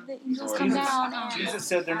then why did the angels come down? And Jesus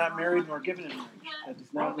said they're not married nor given in marriage. That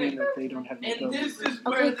does not mean that they don't have any children.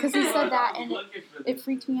 okay, because he said that, and it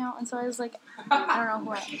freaked me out, and so I was like, I don't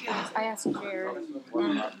know who I asked Jared,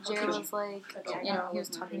 and Jared was like, you know, he was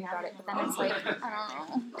talking about it, but then it's like, I don't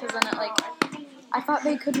know, because then it like, I thought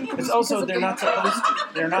they could reproduce. It's also, they're not supposed to.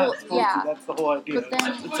 They're not supposed to. That's the whole idea. But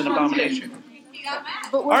then, It's an abomination.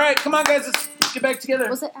 But All right, come on, guys. Let's get back together.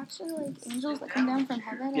 was it actually like angels that come down from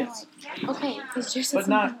heaven? Yes. And like, okay, because Jared said But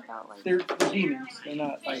something not- about like. They're demons. They're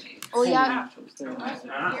not like Oh, yeah. holy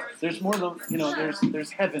angels. There's more than, you know,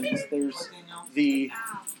 there's heavens. There's the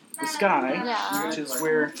sky, Yeah. which is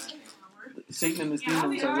where Satan and his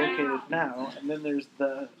demons are located now, and then there's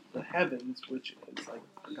the heavens, which is like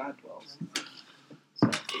where God dwells. So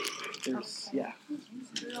there's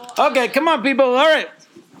Okay, come on, people. All right,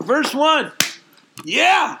 verse 1.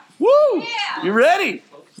 Yeah, woo! You ready?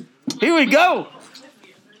 Here we go.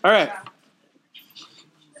 All right.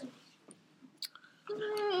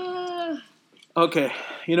 Okay,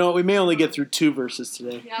 you know what? We may only get through 2 verses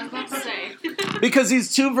today. Yeah, I was about to say. Because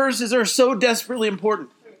these 2 verses are so desperately important.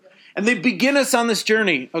 And they begin us on this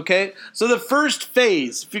journey, okay? So the first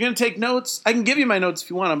phase, if you're going to take notes, I can give you my notes if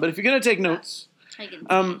you want them, but if you're going to take notes,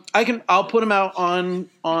 I'll put them out on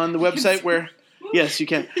the website where, yes, you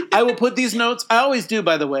can. I will put these notes, I always do,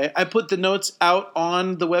 by the way. I put the notes out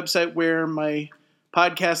on the website where my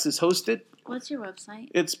podcast is hosted. What's your website?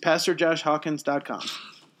 It's PastorJoshHawkins.com.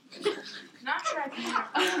 Not sure I can.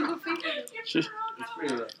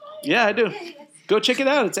 Yeah, I do. Go check it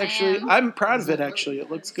out. It's actually, I'm proud of it, actually. It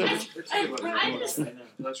looks good. That's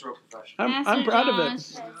real professional. I'm proud of it.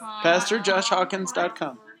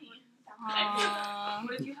 PastorJoshHawkins.com.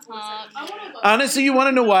 Honestly, you want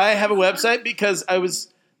to know why I have a website? Because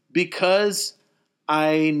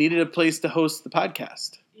I needed a place to host the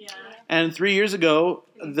podcast. Yeah. And 3 years ago,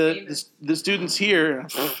 the students here,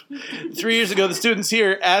 3 years ago, the students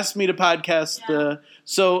here asked me to podcast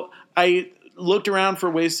so I looked around for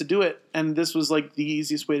ways to do it, and this was like the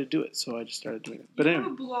easiest way to do it, so I just started doing it. But You have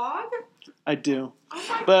anyway, a blog? I do. Oh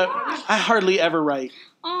my But gosh. I hardly ever write.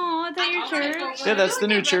 Oh, is that your church? Yeah, that's the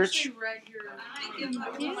new church. Yeah.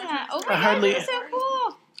 Oh I my hardly- God, that's so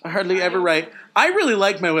cool. I hardly ever write. I really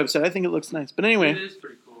like my website. I think it looks nice. But anyway, It is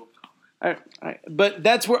pretty cool. all right. But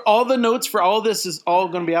that's where all the notes for all this is all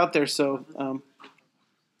going to be out there. So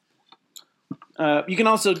you can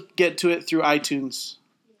also get to it through iTunes.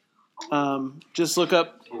 Just look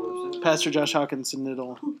up Pastor Josh Hawkins and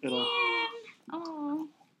it'll. Oh.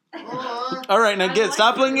 All right, now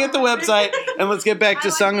stop looking at the website and let's get back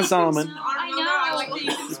to Song of Solomon. I like that you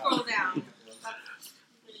can scroll down.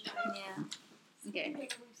 Yeah. Okay.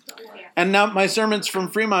 And now my sermons from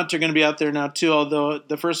Fremont are going to be out there now too, although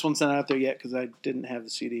the first one's not out there yet because I didn't have the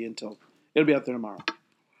CD until it'll be out there tomorrow.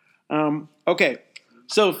 Okay,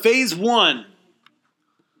 so phase 1.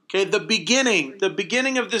 Okay, the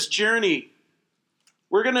beginning of this journey.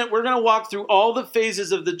 We're gonna walk through all the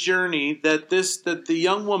phases of the journey that the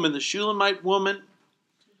young woman, the Shulamite woman.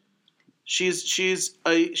 She's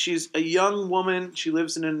a young woman. She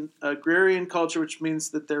lives in an agrarian culture, which means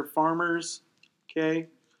that they're farmers. Okay,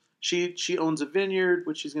 she owns a vineyard,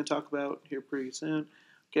 which she's going to talk about here pretty soon.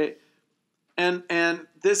 Okay, and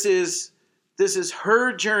this is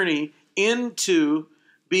her journey into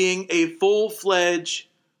being a full-fledged,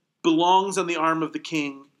 belongs on the arm of the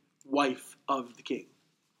king, wife of the king.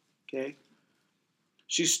 Okay,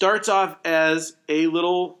 she starts off as a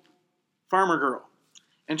little farmer girl.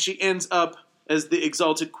 And she ends up as the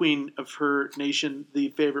exalted queen of her nation, the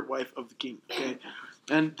favorite wife of the king. Okay,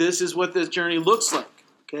 and this is what this journey looks like.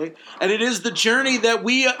 Okay, and it is the journey that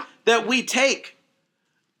we take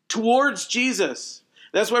towards Jesus.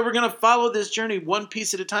 That's why we're going to follow this journey one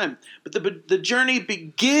piece at a time. But the journey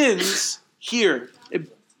begins here.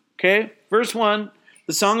 Okay, verse 1,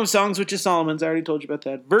 the Song of Songs, which is Solomon's. I already told you about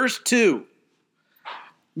that. Verse 2,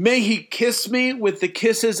 may he kiss me with the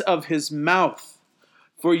kisses of his mouth.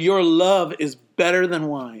 For your love is better than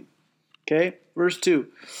wine. Okay, verse 2.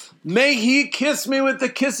 May he kiss me with the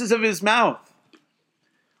kisses of his mouth.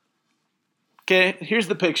 Okay, here's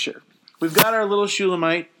the picture. We've got our little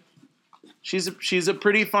Shulamite. She's a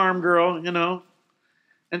pretty farm girl, you know.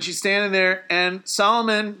 And she's standing there, and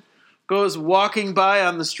Solomon goes walking by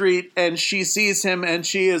on the street, and she sees him, and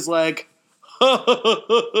she is like,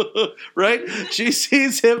 right? She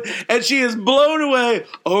sees him and she is blown away.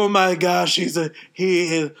 Oh my gosh, he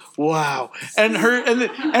is wow. And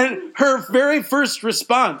her very first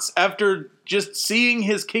response after just seeing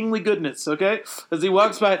his kingly goodness, okay, as he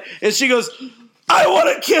walks by, is she goes, I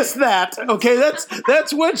want to kiss that. Okay,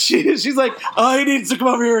 that's what she's like. Oh, he needs to come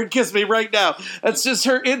over here and kiss me right now. That's just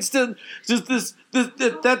her instant. Just that's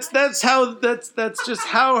just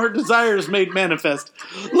how her desire is made manifest.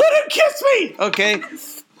 Let him kiss me. Okay,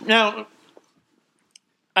 now,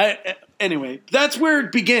 anyway, that's where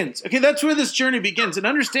it begins. Okay, that's where this journey begins. And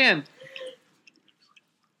understand,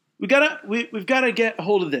 we've got to get a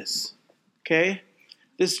hold of this. Okay,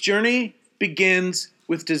 this journey begins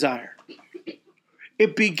with desire.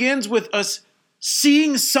 It begins with us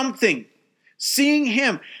seeing something, seeing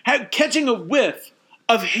him, catching a whiff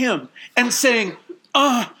of him and saying,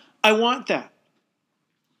 I want that.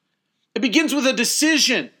 It begins with a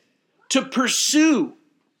decision to pursue.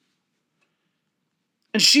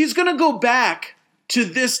 And she's going to go back to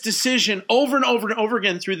this decision over and over and over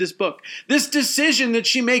again through this book. This decision that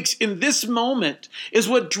she makes in this moment is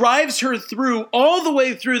what drives her through all the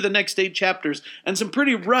way through the next 8 chapters. And some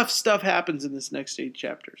pretty rough stuff happens in this next 8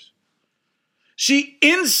 chapters. She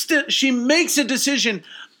makes a decision.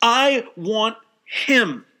 I want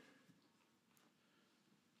him.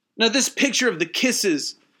 Now this picture of the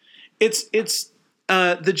kisses, it's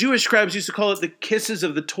the Jewish scribes used to call it the kisses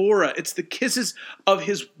of the Torah. It's the kisses of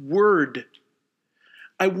his word.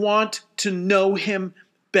 I want to know him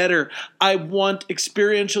better. I want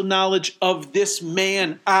experiential knowledge of this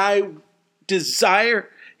man. I desire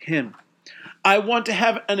him. I want to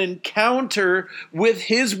have an encounter with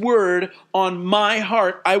his word on my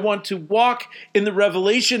heart. I want to walk in the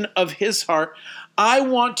revelation of his heart. I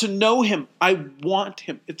want to know him. I want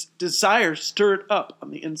him. It's desire stirred up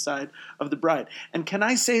on the inside of the bride. And can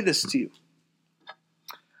I say this to you?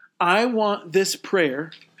 I want this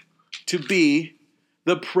prayer to be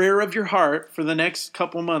the prayer of your heart for the next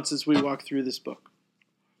couple months as we walk through this book.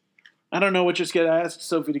 I don't know what you're going to ask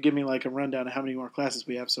Sophie to give me like a rundown of how many more classes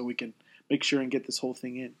we have so we can make sure and get this whole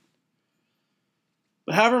thing in.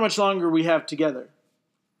 But however much longer we have together,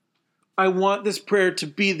 I want this prayer to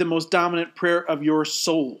be the most dominant prayer of your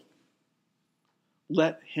soul.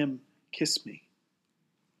 Let him kiss me.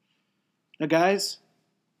 Now guys,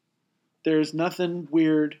 there's nothing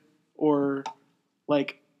weird or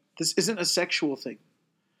like, this isn't a sexual thing.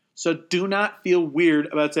 So do not feel weird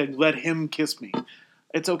about saying, let him kiss me.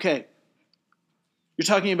 It's okay. You're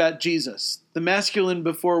talking about Jesus, the masculine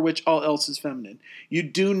before which all else is feminine. You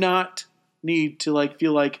do not need to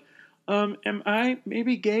feel like, am I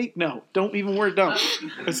maybe gay? No, don't even worry, don't.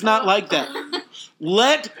 It's not like that.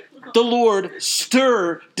 Let the Lord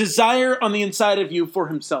stir desire on the inside of you for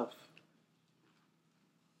himself.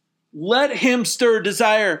 Let him stir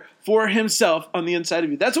desire for himself on the inside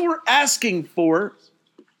of you. That's what we're asking for.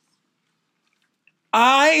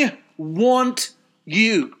 I want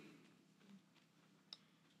you.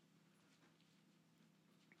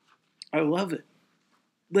 I love it.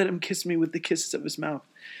 Let him kiss me with the kisses of his mouth.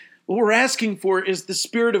 What we're asking for is the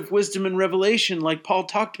spirit of wisdom and revelation, like Paul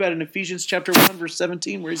talked about in Ephesians chapter 1, verse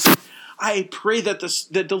 17, where he said, I pray that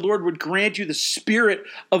the Lord would grant you the spirit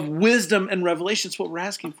of wisdom and revelation. That's what we're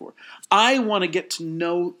asking for. I want to get to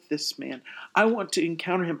know this man. I want to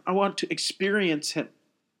encounter him. I want to experience him.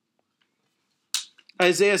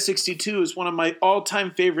 Isaiah 62 is one of my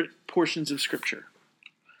all-time favorite portions of Scripture.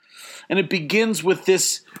 And it begins with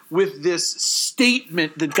this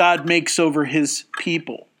statement that God makes over his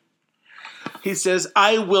people. He says,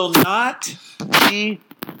 I will not be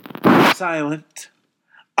silent.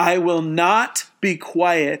 I will not be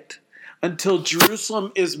quiet until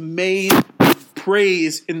Jerusalem is made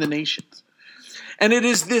praise in the nations. And it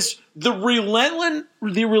is the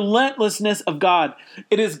relentlessness of God.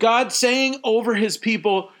 It is God saying over his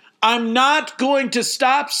people, I'm not going to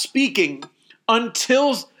stop speaking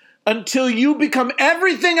until you become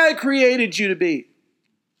everything I created you to be.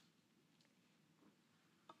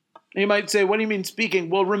 You might say, what do you mean speaking?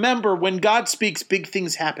 Well, remember, when God speaks, big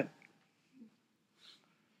things happen.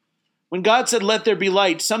 When God said, let there be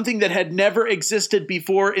light, something that had never existed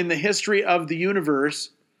before in the history of the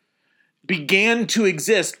universe began to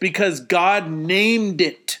exist because God named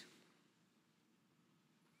it.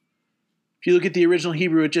 If you look at the original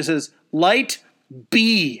Hebrew, it just says, light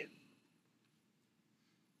be.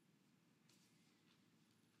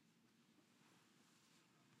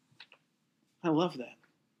 I love that.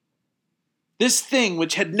 This thing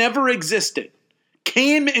which had never existed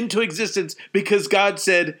came into existence because God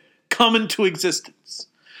said, come into existence.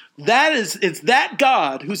 It's that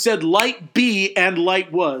God who said light be and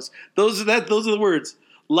light was. Those are the words.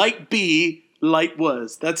 Light be, light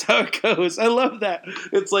was. That's how it goes. I love that.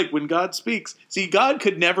 It's like when God speaks. See, God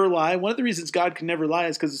could never lie. One of the reasons God could never lie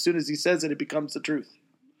is because as soon as he says it, it becomes the truth.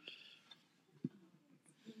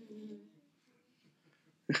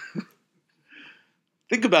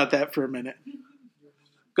 Think about that for a minute.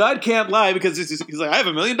 God can't lie because he's like, I have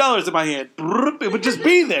 $1 million in my hand. It would just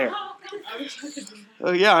be there. I wish I could do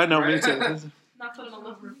Oh, yeah, I know. Me too. that. Not that I'm a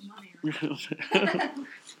lover of money.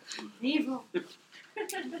 Evil.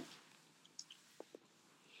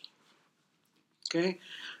 Okay?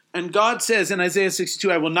 And God says in Isaiah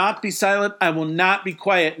 62, I will not be silent, I will not be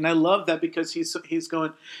quiet. And I love that because he's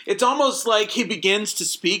going, it's almost like he begins to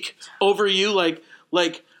speak over you, like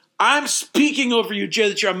I'm speaking over you, Jay,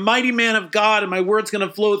 that you're a mighty man of God, and my word's going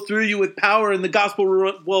to flow through you with power, and the gospel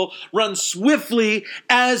will run swiftly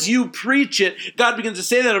as you preach it. God begins to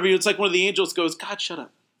say that over you. It's like one of the angels goes, God, shut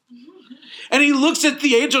up. And he looks at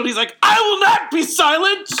the angel, and he's like, I will not be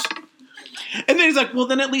silent. And then he's like, well,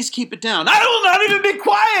 then at least keep it down. I will not even be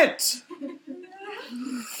quiet.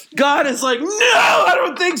 God is like, no, I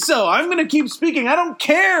don't think so. I'm going to keep speaking. I don't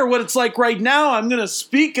care what it's like right now. I'm going to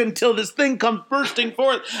speak until this thing comes bursting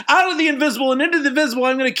forth out of the invisible and into the visible.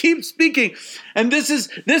 I'm going to keep speaking. And this is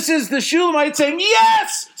the Shulamite saying,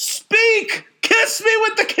 yes, speak. Kiss me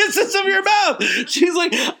with the kisses of your mouth. She's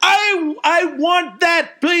like, I want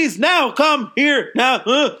that. Please, now, come here. Now.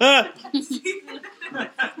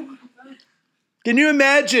 Can you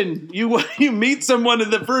imagine you meet someone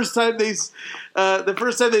and the first time they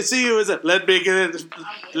see you is let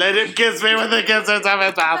him kiss me with the kisses of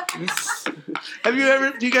his mouth. Have you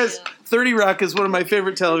ever? Do you guys? 30 Rock is one of my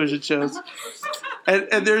favorite television shows,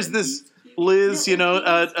 and there's this Liz,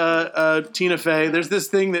 Tina Fey. There's this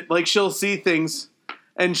thing that like she'll see things,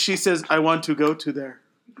 and she says, "I want to go to there."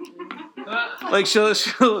 Like she'll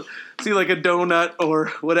see like a donut or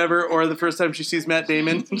whatever, or the first time she sees Matt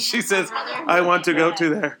Damon, she says, I want to go to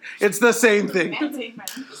there. It's the same thing.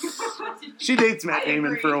 She dates Matt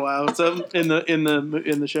Damon for a while, so in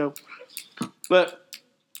the show. But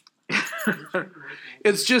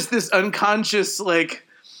it's just this unconscious like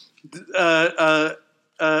thing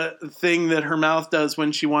that her mouth does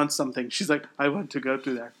when she wants something. She's like, I want to go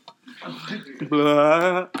to there.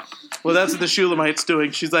 Blah. Well, that's what the Shulamite's doing.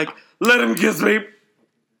 She's like, let him kiss me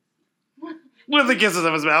with the kisses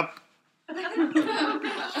of his mouth. I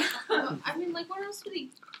mean, like, what else would he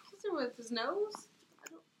kiss her with? His nose?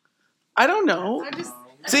 I don't know. I just...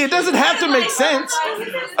 See, it doesn't have to make sense.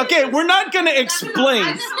 Okay, we're not going to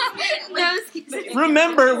explain.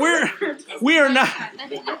 Remember, we are not.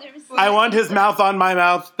 I want his mouth on my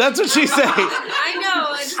mouth. That's what she's saying. I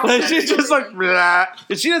know. She's just like, blah.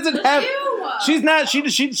 She doesn't have. She's not.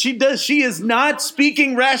 She is not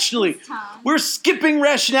speaking rationally. We're skipping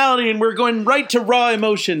rationality and we're going right to raw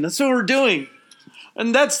emotion. That's what we're doing.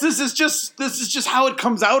 And this is just how it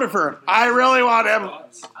comes out of her. I really want him.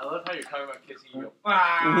 I love how you're talking about kissing you.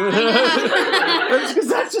 Because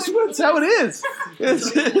that's how it is.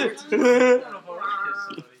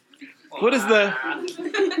 What is the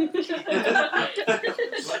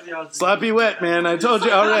sloppy wet, man? I told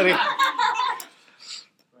you already.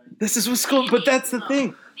 This is what's cool, but that's the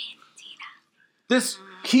thing.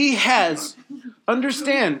 He has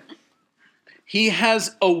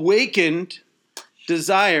awakened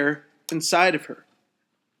desire inside of her.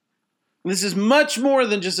 And this is much more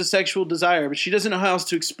than just a sexual desire, but she doesn't know how else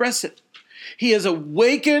to express it. He has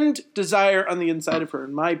awakened desire on the inside of her.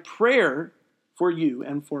 And my prayer for you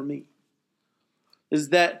and for me is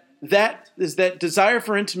that desire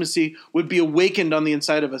for intimacy would be awakened on the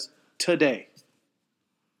inside of us today.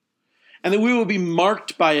 And that we will be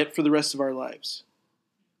marked by it for the rest of our lives.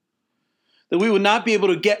 That we would not be able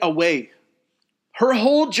to get away. Her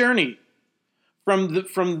whole journey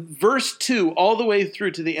from verse 2 all the way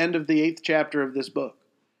through to the end of the 8th chapter of this book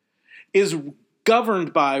is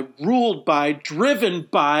governed by, ruled by, driven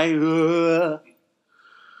by.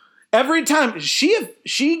 Every time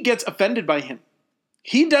she gets offended by him,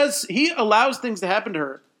 he allows things to happen to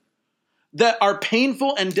her that are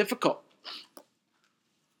painful and difficult.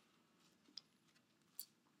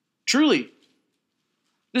 Truly.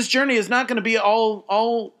 This journey is not going to be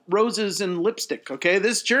all roses and lipstick, okay?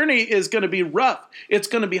 This journey is going to be rough. It's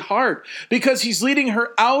going to be hard because he's leading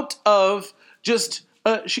her out of just.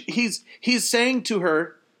 He's saying to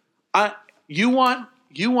her, "You want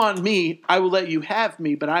me? I will let you have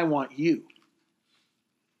me, but I want you."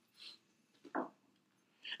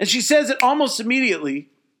 And she says it almost immediately.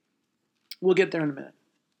 We'll get there in a minute.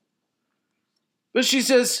 But she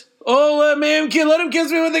says, "Oh, let him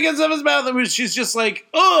kiss me with the kiss of his mouth." And she's just like,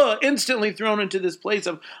 instantly thrown into this place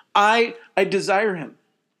of, I desire him.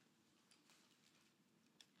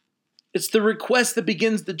 It's the request that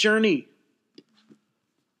begins the journey.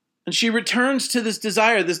 And she returns to this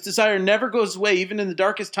desire. This desire never goes away. Even in the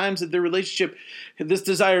darkest times of their relationship, this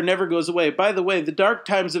desire never goes away. By the way, the dark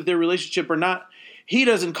times of their relationship are not, he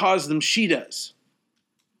doesn't cause them, she does.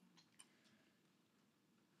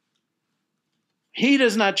 He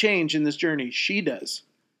does not change in this journey. She does.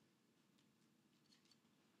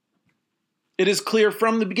 It is clear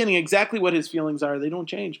from the beginning exactly what his feelings are. They don't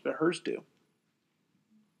change, but hers do.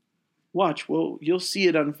 Watch. Well, you'll see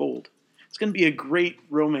it unfold. It's going to be a great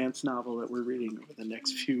romance novel that we're reading over the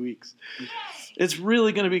next few weeks. It's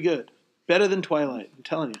really going to be good. Better than Twilight. I'm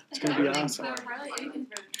telling you. It's going to be awesome.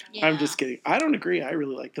 Yeah. I'm just kidding. I don't agree. I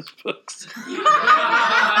really like those books. You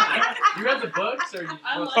read the books? Or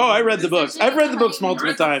Oh, I read the books. I've read the books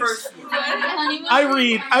multiple times.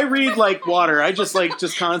 I read like water. I just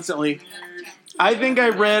constantly. I think I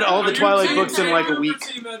read all the Twilight books in like a week.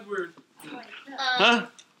 Team Edward. Huh?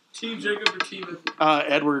 Team Jacob or Team Edward?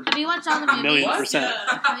 Edward. Have you watched all the movies? 1,000,000%.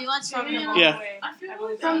 Have you watched all the movies? Yeah.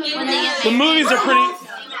 When they get The movies are pretty.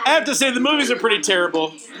 I have to say, the movies are pretty terrible.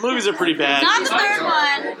 The movies are pretty bad. Not the third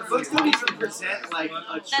one. Books don't even present like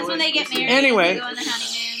a choice. That's when they get married. Anyway. And go on the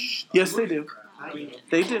honeymoon. Yes, they do.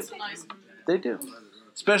 They do. They do.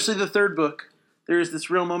 Especially the third book. There is this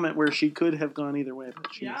real moment where she could have gone either way,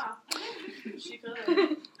 but she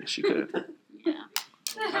she could have. Yeah.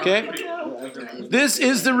 Okay? This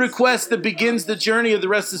is the request that begins the journey of the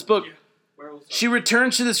rest of this book. She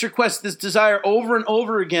returns to this request, this desire over and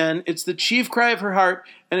over again. It's the chief cry of her heart,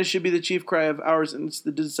 and it should be the chief cry of ours. And it's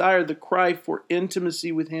the desire, the cry for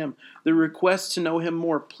intimacy with him, the request to know him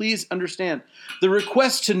more. Please understand, the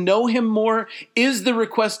request to know him more is the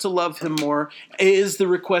request to love him more, is the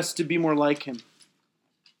request to be more like him.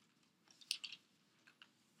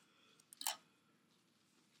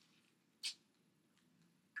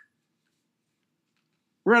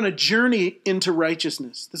 We're on a journey into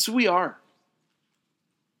righteousness. This is who we are.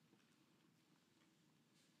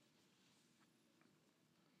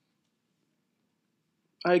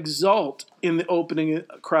 I exult in the opening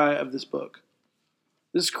cry of this book.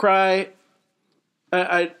 This cry,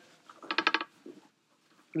 I'm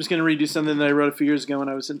just going to read you something that I wrote a few years ago when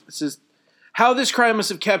I was in. It says, how this cry must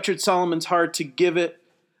have captured Solomon's heart to give it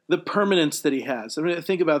the permanence that he has. I mean,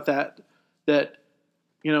 think about that,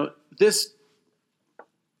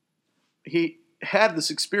 he had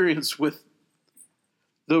this experience with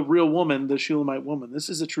the real woman, the Shulamite woman. This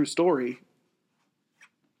is a true story.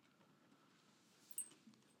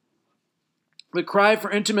 The cry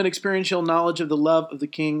for intimate experiential knowledge of the love of the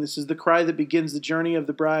king. This is the cry that begins the journey of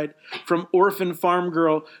the bride from orphan farm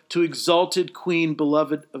girl to exalted queen,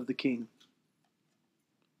 beloved of the king.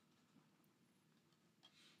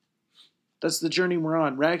 That's the journey we're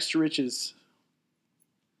on. Rags to riches.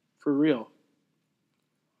 For real.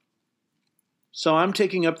 So I'm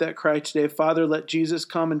taking up that cry today. Father, let Jesus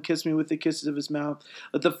come and kiss me with the kisses of his mouth.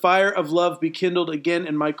 Let the fire of love be kindled again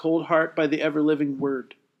in my cold heart by the ever-living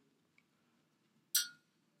word.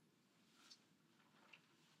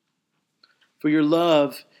 For your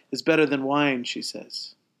love is better than wine, she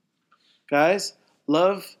says. Guys,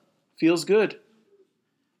 love feels good.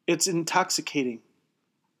 It's intoxicating.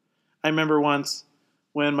 I remember once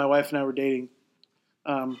when my wife and I were dating,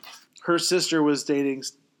 her sister was dating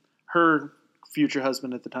her future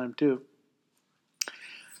husband at the time too.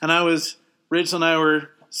 And Rachel and I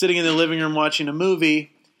were sitting in the living room watching a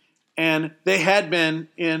movie, and they had been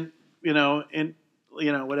in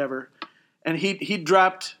whatever. And he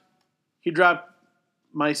dropped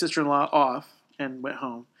my sister-in-law off and went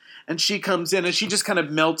home. And she comes in and she just kind of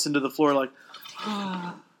melts into the floor like,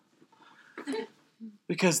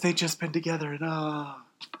 because they'd just been together and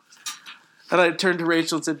And I turned to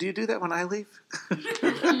Rachel and said, do you do that when I leave?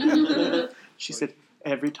 She said,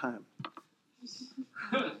 every time.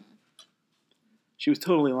 She was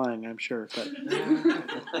totally lying, I'm sure. But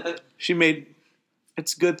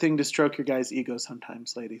it's a good thing to stroke your guy's ego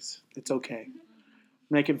sometimes, ladies. It's okay.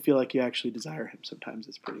 Make him feel like you actually desire him sometimes.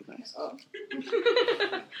 It's pretty nice.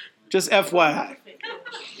 Just FYI.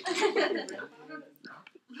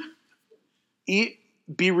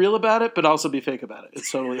 Be real about it, but also be fake about it.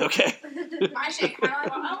 It's totally okay.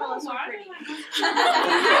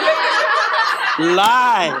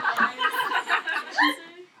 Lie.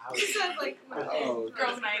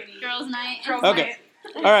 Girls' night. Girls' night. Okay.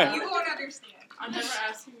 All right. You won't understand. I'm never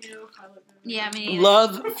asking you if I look good. Yeah, me neither.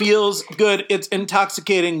 Love feels good. It's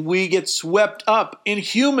intoxicating. We get swept up in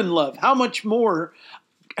human love. How much more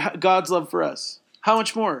God's love for us? How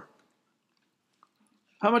much more?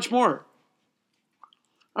 How much more?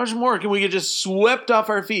 How much more can we get just swept off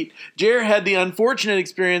our feet? Jer had the unfortunate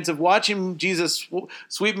experience of watching Jesus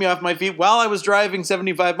sweep me off my feet while I was driving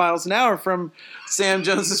 75 miles an hour from Sam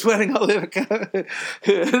Jones's wedding.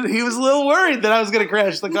 He was a little worried that I was going to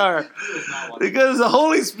crash the car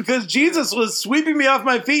because Jesus was sweeping me off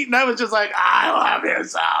my feet, and I was just like, I love you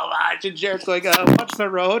so much. And Jared's going, watch the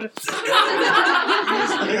road.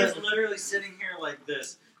 He was literally sitting here like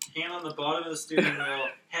this, hand on the bottom of the steering wheel,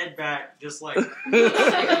 head back, just like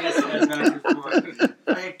shaking his head back and forth.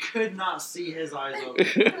 I could not see his eyes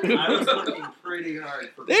open. I was looking pretty hard.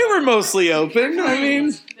 They were mostly open. I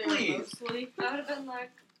mean, please. I would have been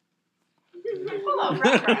like, Hello,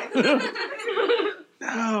 right.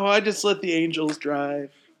 oh, I just let the angels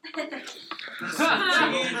drive.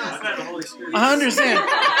 I understand.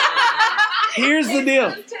 Here's the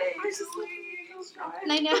deal.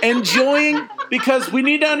 I know. Enjoying, because we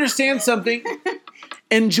need to understand something.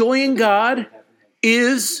 Enjoying God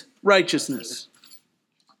is righteousness.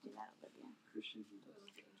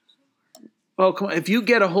 Oh, come on. If you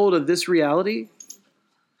get a hold of this reality,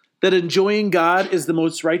 that enjoying God is the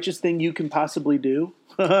most righteous thing you can possibly do.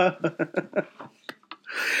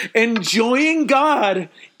 Enjoying God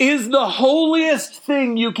is the holiest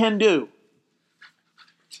thing you can do.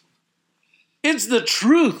 It's the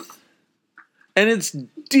truth. And it's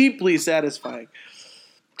deeply satisfying.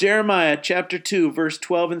 Jeremiah chapter 2, verse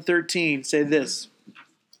 12 and 13 say this.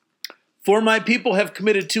 For my people have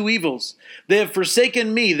committed two evils. They have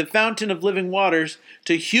forsaken me, the fountain of living waters,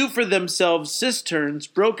 to hew for themselves cisterns,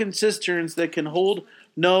 broken cisterns that can hold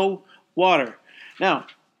no water. Now,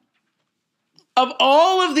 of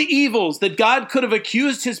all of the evils that God could have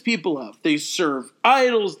accused his people of, they serve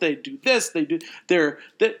idols, they do this,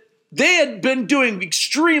 they had been doing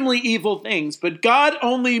extremely evil things, but God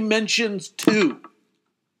only mentions two.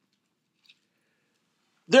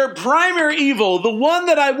 Their primary evil, the one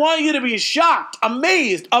that I want you to be shocked,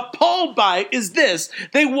 amazed, appalled by, is this.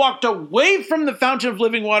 They walked away from the fountain of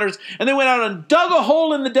living waters, and they went out and dug a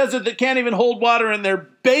hole in the desert that can't even hold water, and they're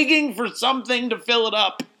begging for something to fill it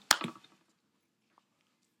up.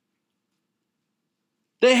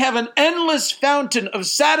 They have an endless fountain of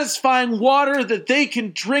satisfying water that they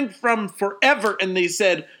can drink from forever. And they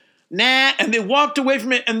said, nah. And they walked away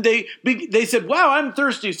from it and they said, wow, I'm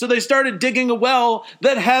thirsty. So they started digging a well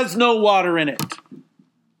that has no water in it.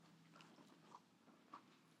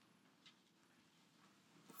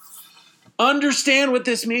 Understand what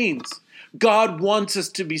this means. God wants us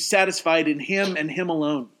to be satisfied in him and him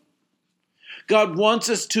alone. God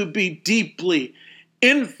wants us to be deeply,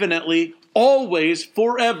 infinitely, always,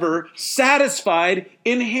 forever satisfied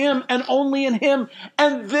in him and only in him.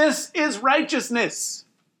 And this is righteousness.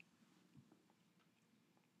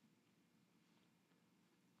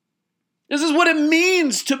 This is what it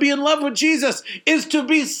means to be in love with Jesus, is to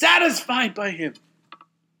be satisfied by him.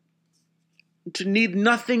 To need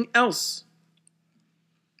nothing else.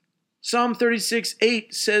 Psalm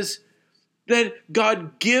 36:8 says that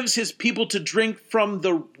God gives his people to drink from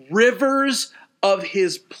the rivers of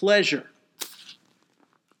his pleasure.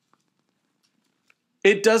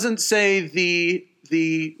 It doesn't say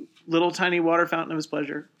the little tiny water fountain of his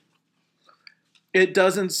pleasure. It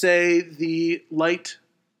doesn't say the light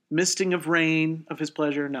misting of rain of his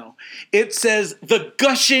pleasure. No. It says the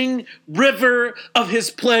gushing river of his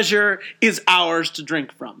pleasure is ours to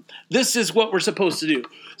drink from. This is what we're supposed to do.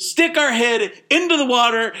 Stick our head into the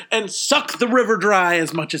water and suck the river dry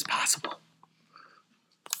as much as possible.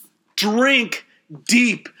 Drink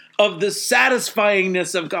deep of the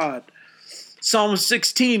satisfyingness of God. Psalm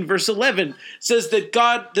 16, verse 11 says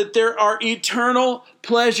that there are eternal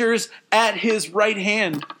pleasures at his right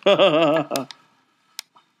hand.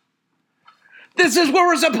 This is what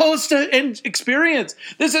we're supposed to experience.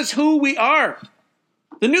 This is who we are.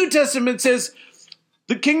 The New Testament says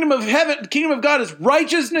the kingdom of heaven, the kingdom of God is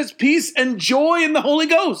righteousness, peace, and joy in the Holy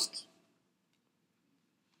Ghost.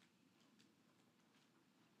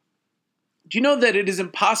 Do you know that it is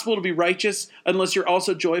impossible to be righteous unless you're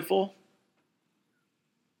also joyful?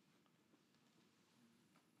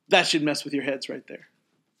 That should mess with your heads right there.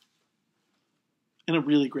 In a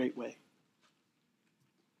really great way.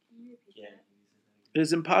 It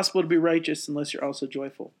is impossible to be righteous unless you're also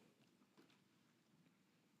joyful.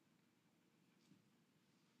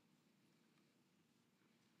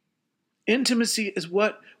 Intimacy is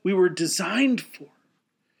what we were designed for.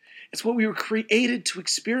 It's what we were created to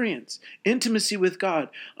experience. Intimacy with God.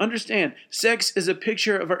 Understand, sex is a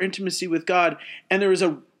picture of our intimacy with God, and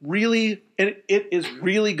it is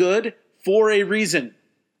really good for a reason.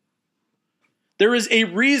 There is a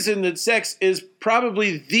reason that sex is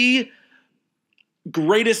probably the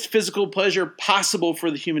greatest physical pleasure possible for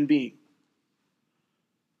the human being.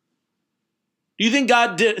 Do you think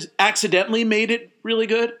God accidentally made it really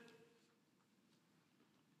good?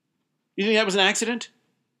 You think that was an accident?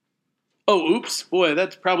 Oh, oops. Boy,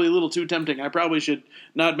 that's probably a little too tempting. I probably should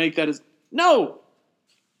not make that as... No!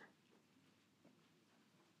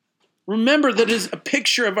 Remember that it is a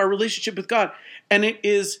picture of our relationship with God. And it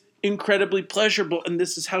is incredibly pleasurable, and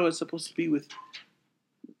this is how it's supposed to be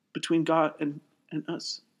between God and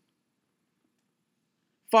us.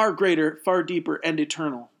 Far greater, far deeper, and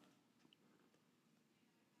eternal.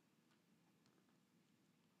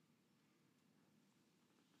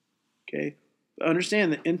 Okay? But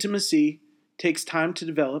understand that intimacy takes time to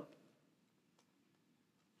develop.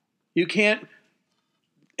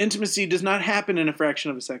 Intimacy does not happen in a fraction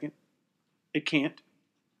of a second. It can't.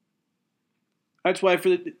 That's why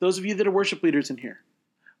for those of you that are worship leaders in here,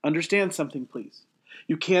 understand something, please.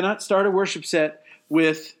 You cannot start a worship set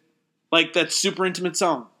with like that super intimate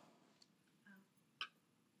song.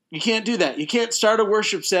 You can't do that. You can't start a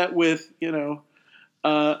worship set with, I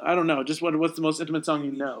don't know, just what's the most intimate song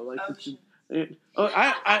you know? Like,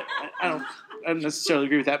 I don't necessarily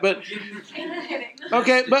agree with that, but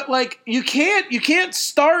okay, but like you can't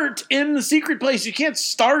start in the secret place. You can't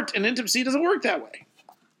start in intimacy. It doesn't work that way.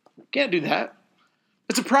 You can't do that.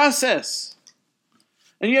 It's a process,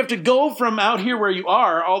 and you have to go from out here where you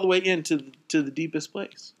are all the way into the deepest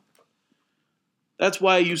place. That's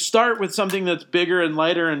why you start with something that's bigger and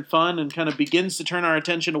lighter and fun and kind of begins to turn our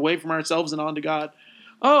attention away from ourselves and onto God.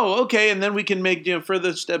 Oh, okay, and then we can make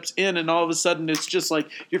further steps in, and all of a sudden it's just like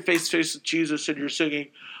you're face to face with Jesus and you're singing,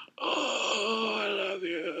 "Oh, I love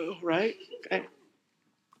you," right? Okay.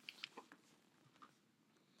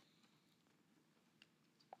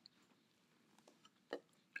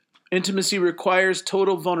 Intimacy requires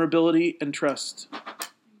total vulnerability and trust.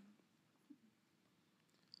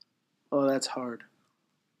 Oh, that's hard.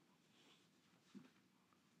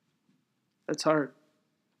 That's hard.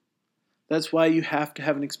 That's why you have to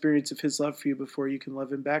have an experience of his love for you before you can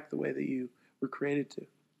love him back the way that you were created to.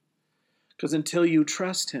 Because until you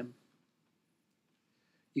trust him,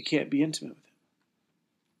 you can't be intimate with him.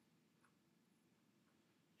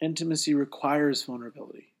 Intimacy requires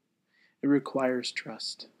vulnerability. It requires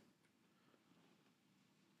trust.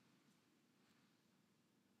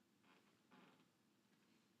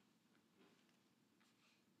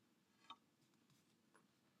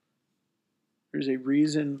 There's a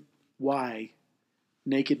reason why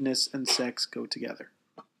nakedness and sex go together.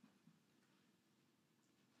 You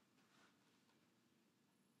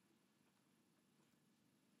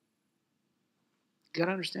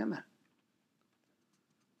gotta understand that.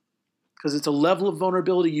 Because it's a level of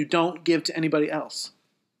vulnerability you don't give to anybody else.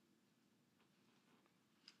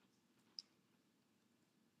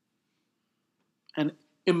 And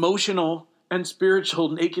emotional and spiritual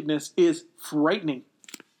nakedness is frightening.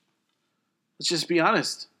 Let's just be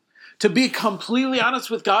honest. To be completely honest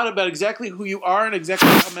with God about exactly who you are and exactly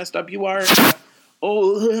how messed up you are,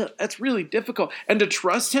 that's really difficult. And to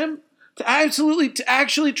trust him, to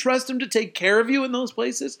actually trust him to take care of you in those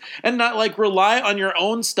places and not like rely on your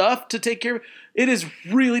own stuff to take care of it is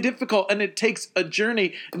really difficult, and it takes a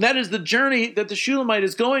journey. And that is the journey that the Shulamite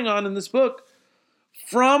is going on in this book,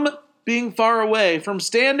 from being far away, from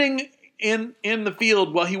standing in the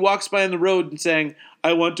field while he walks by on the road and saying,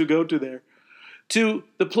 "I want to go to there," to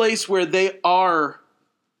the place where they are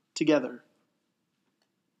together.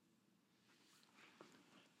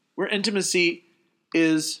 Where intimacy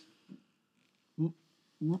is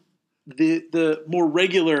the more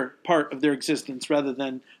regular part of their existence rather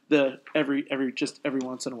than the every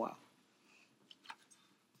once in a while.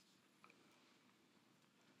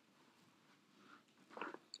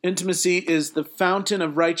 Intimacy is the fountain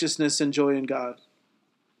of righteousness and joy in God.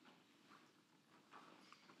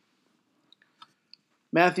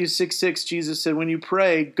 Matthew 6:6, Jesus said, when you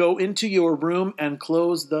pray, go into your room and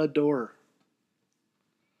close the door.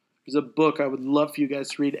 There's a book I would love for you guys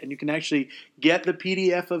to read, and you can actually get the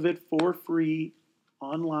PDF of it for free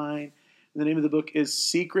online. And the name of the book is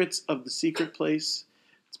Secrets of the Secret Place.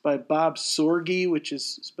 It's by Bob Sorge, which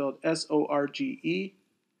is spelled S-O-R-G-E.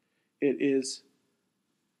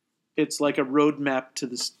 It's like a roadmap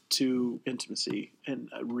to intimacy, and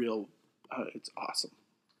it's awesome.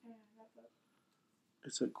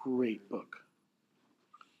 It's a great book.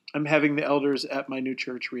 I'm having the elders at my new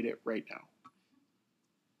church read it right now.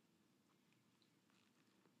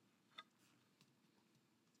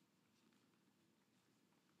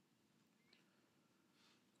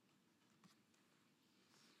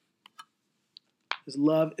 His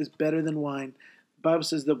love is better than wine. The Bible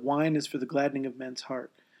says that wine is for the gladdening of men's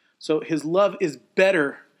heart. So his love is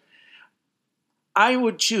better. I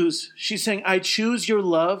would choose, she's saying, I choose your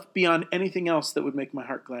love beyond anything else that would make my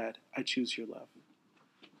heart glad. I choose your love.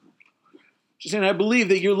 She's saying, I believe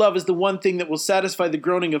that your love is the one thing that will satisfy the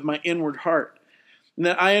groaning of my inward heart. And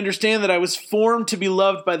that I understand that I was formed to be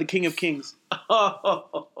loved by the King of Kings.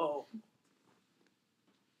 Oh.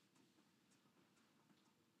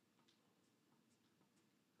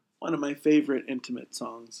 One of my favorite intimate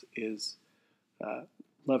songs is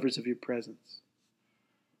Lovers of Your Presence,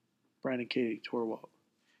 Brian and Katie Torwald.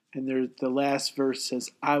 And the last verse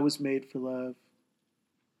says, I was made for love.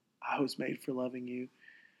 I was made for loving you.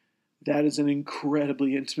 That is an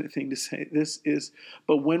incredibly intimate thing to say.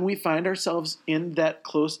 But when we find ourselves in that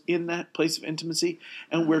place of intimacy,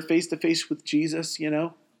 and we're face to face with Jesus,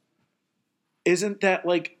 isn't that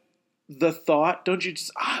like the thought? Don't you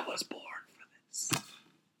just, I was born for this.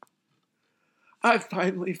 I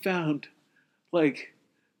finally found like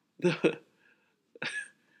the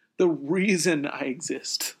reason I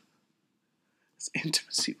exist is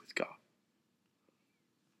intimacy with God.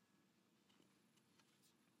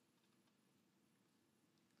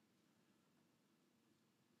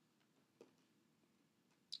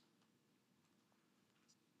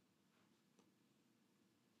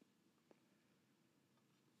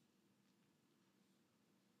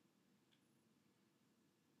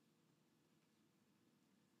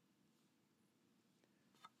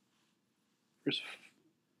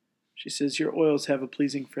 She says, your oils have a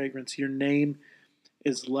pleasing fragrance. Your name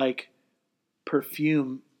is like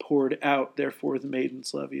perfume poured out, therefore the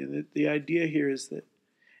maidens love you. And the idea here is that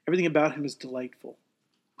everything about him is delightful.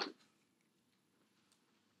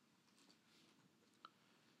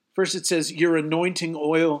 First it says, your anointing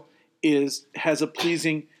oil has a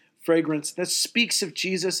pleasing fragrance. That speaks of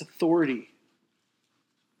Jesus' authority.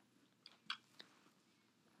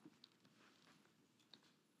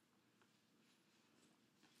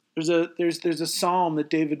 There's a psalm that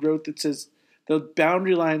David wrote that says, the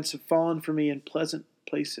boundary lines have fallen for me in pleasant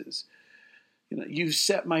places. You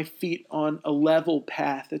set my feet on a level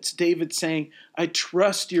path. It's David saying, I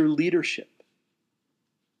trust your leadership.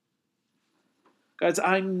 Guys,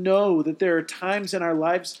 I know that there are times in our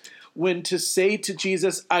lives when to say to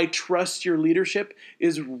Jesus, I trust your leadership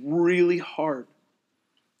is really hard.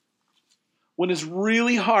 When it's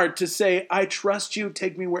really hard to say, I trust you,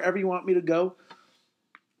 take me wherever you want me to go.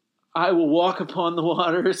 I will walk upon the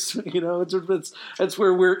waters. That's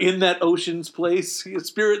where we're in that ocean's place.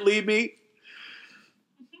 Spirit, lead me.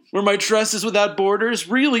 Where my trust is without borders.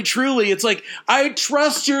 Really, truly, it's like, I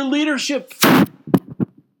trust your leadership.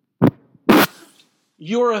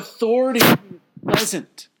 Your authority is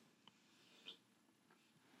pleasant.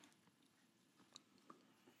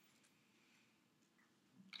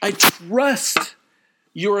 I trust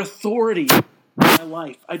your authority in my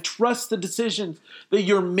life. I trust the decisions that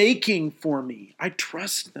you're making for me. I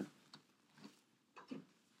trust them.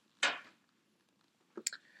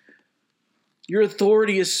 Your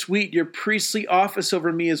authority is sweet. Your priestly office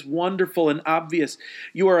over me is wonderful and obvious.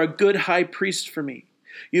 You are a good high priest for me.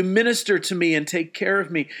 You minister to me and take care of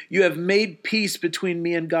me. You have made peace between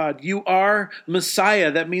me and God. You are Messiah.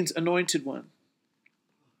 That means anointed one.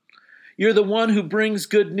 You're the one who brings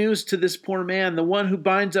good news to this poor man, the one who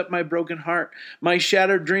binds up my broken heart, my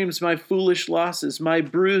shattered dreams, my foolish losses, my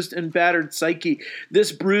bruised and battered psyche.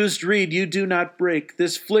 This bruised reed you do not break.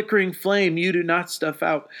 This flickering flame you do not stuff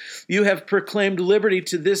out. You have proclaimed liberty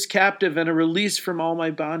to this captive and a release from all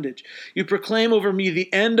my bondage. You proclaim over me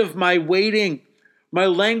the end of my waiting, my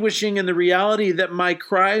languishing in the reality that my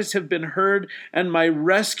cries have been heard and my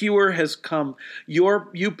rescuer has come.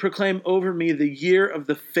 You proclaim over me the year of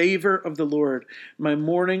the favor of the Lord. My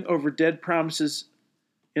mourning over dead promises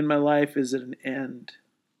in my life is at an end.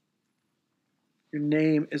 Your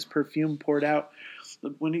name is perfume poured out.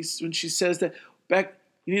 When she says that, back,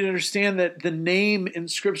 you need to understand that the name in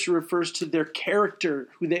Scripture refers to their character,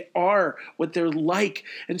 who they are, what they're like.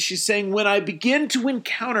 And she's saying, when I begin to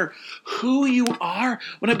encounter who you are,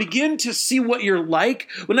 when I begin to see what you're like,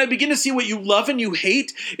 when I begin to see what you love and you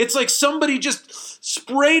hate, it's like somebody just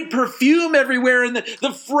sprayed perfume everywhere, and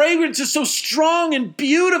the fragrance is so strong and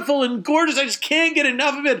beautiful and gorgeous. I just can't get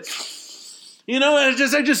enough of it.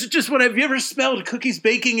 Have you ever smelled cookies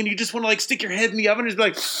baking and you just want to like stick your head in the oven and just be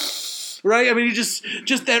like, right? I mean, you just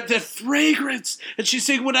that fragrance. And she's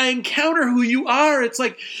saying, when I encounter who you are, it's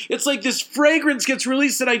like this fragrance gets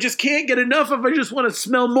released that I just can't get enough of. I just want to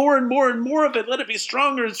smell more and more and more of it. Let it be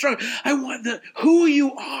stronger and stronger. I want who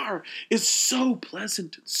you are is so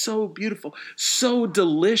pleasant, so beautiful, so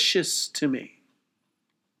delicious to me.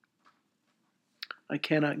 I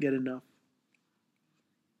cannot get enough.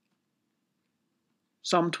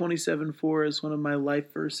 Psalm 27:4 is one of my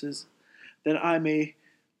life verses, that I may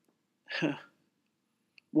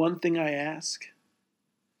one thing I ask,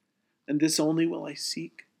 and this only will I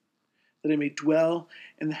seek, that I may dwell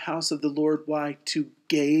in the house of the Lord. Why? To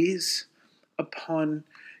gaze upon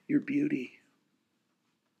your beauty.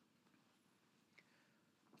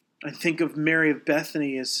 I think of Mary of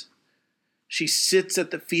Bethany as she sits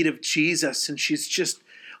at the feet of Jesus and she's just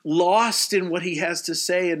lost in what he has to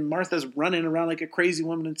say, and Martha's running around like a crazy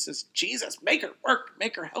woman and says, Jesus, make her work,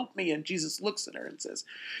 make her help me. And Jesus looks at her and says,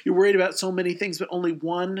 you're worried about so many things, but only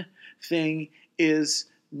one thing is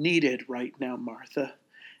needed right now, Martha.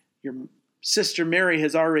 Your sister Mary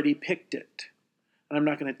has already picked it, and I'm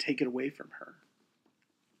not going to take it away from her.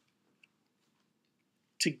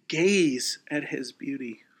 To gaze at his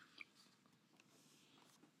beauty.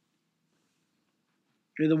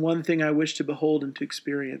 You're the one thing I wish to behold and to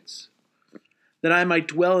experience, that I might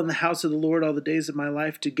dwell in the house of the Lord all the days of my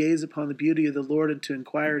life, to gaze upon the beauty of the Lord and to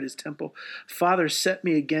inquire at his temple. Father, set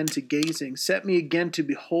me again to gazing, set me again to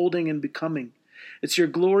beholding and becoming. It's your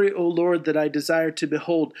glory, O Lord, that I desire to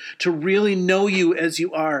behold, to really know you as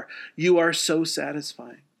you are. You are so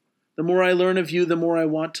satisfying. The more I learn of you, the more I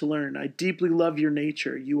want to learn. I deeply love your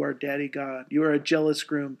nature. You are Daddy God. You are a jealous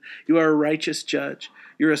groom. You are a righteous judge.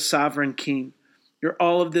 You're a sovereign king. You're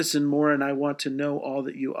all of this and more, and I want to know all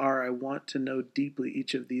that you are. I want to know deeply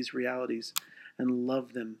each of these realities and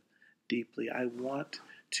love them deeply. I want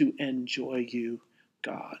to enjoy you,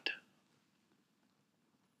 God.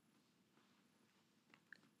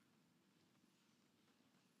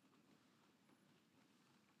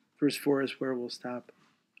 Verse 4 is where we'll stop.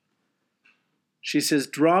 She says,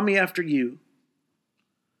 draw me after you,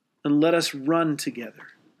 and let us run together.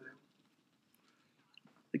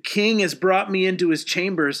 The king has brought me into his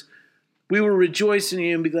chambers. We will rejoice in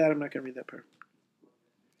you and be glad. I'm not going to read that part.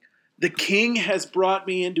 The king has brought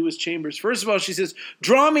me into his chambers. First of all, she says,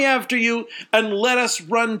 draw me after you and let us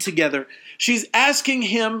run together. She's asking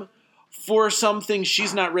him for something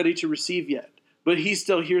she's not ready to receive yet, but he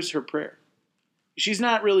still hears her prayer. She's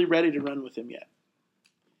not really ready to run with him yet.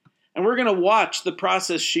 And we're going to watch the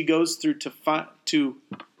process she goes through to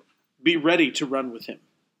be ready to run with him.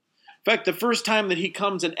 In fact, the first time that he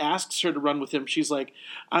comes and asks her to run with him, she's like,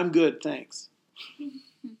 I'm good, thanks.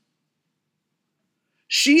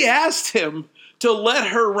 She asked him to let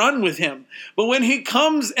her run with him. But when he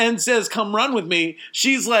comes and says, come run with me,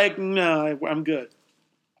 she's like, no, I'm good.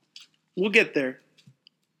 We'll get there.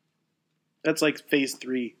 That's like phase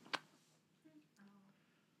 3.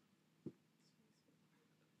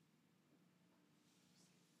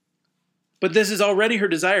 But this is already her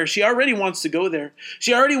desire. She already wants to go there.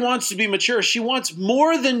 She already wants to be mature. She wants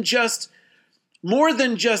more than just,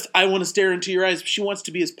 I want to stare into your eyes. She wants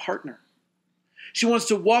to be his partner. She wants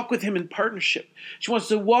to walk with him in partnership. She wants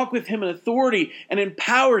to walk with him in authority and in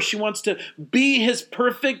power. She wants to be his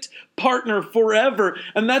perfect partner forever.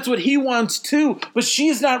 And that's what he wants too. But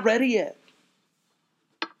she's not ready yet.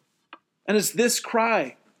 And it's this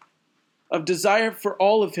cry of desire for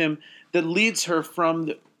all of him that leads her from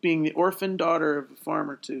being the orphan daughter of a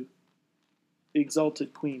farmer to the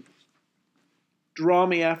exalted queen. Draw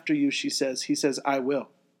me after you, she says. He says, I will.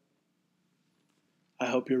 I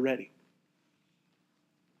hope you're ready.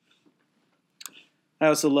 I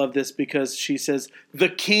also love this because she says, the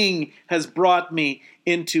king has brought me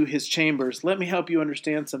into his chambers. Let me help you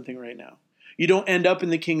understand something right now. You don't end up in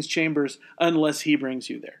the king's chambers unless he brings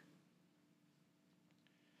you there.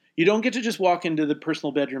 You don't get to just walk into the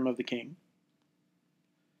personal bedroom of the king.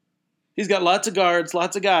 He's got lots of guards,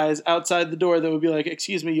 lots of guys outside the door that would be like,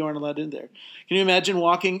 excuse me, you aren't allowed in there. Can you imagine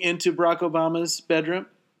walking into Barack Obama's bedroom?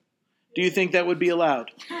 Do you think that would be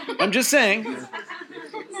allowed? I'm just saying.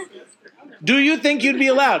 Do you think you'd be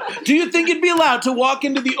allowed? Do you think you'd be allowed to walk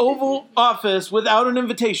into the Oval Office without an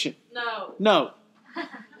invitation? No. No.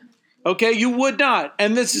 Okay, you would not.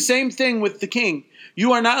 And it's the same thing with the king.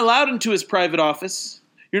 You are not allowed into his private office.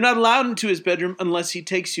 You're not allowed into his bedroom unless he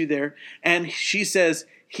takes you there. And she says,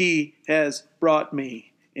 he has brought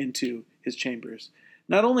me into his chambers.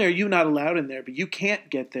 Not only are you not allowed in there, but you can't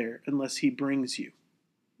get there unless he brings you.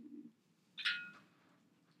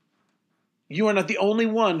 You are not the only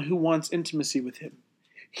one who wants intimacy with him.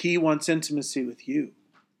 He wants intimacy with you.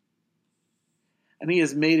 And he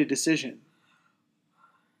has made a decision.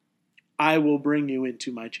 I will bring you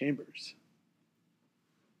into my chambers.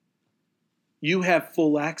 You have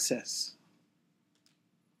full access.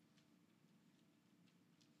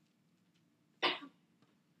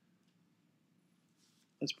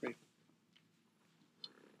 Let's pray.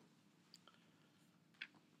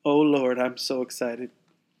 Oh Lord, I'm so excited.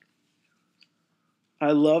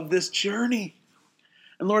 I love this journey.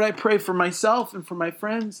 And Lord, I pray for myself and for my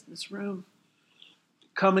friends in this room.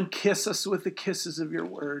 Come and kiss us with the kisses of your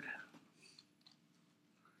word.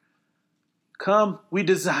 Come, we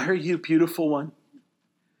desire you, beautiful one.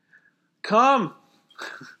 Come,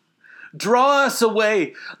 draw us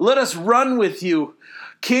away. Let us run with you.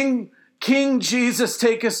 King Jesus,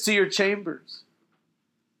 take us to your chambers.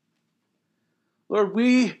 Lord,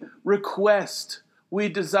 we request We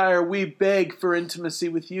desire, we beg for intimacy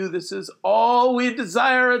with you. This is all we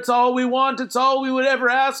desire. It's all we want. It's all we would ever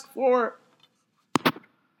ask for.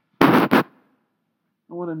 I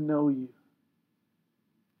want to know you.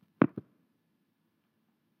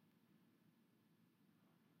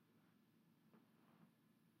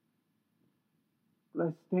 But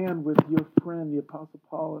I stand with your friend, the Apostle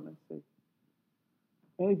Paul, and I say,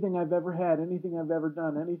 anything I've ever had, anything I've ever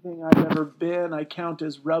done, anything I've ever been, I count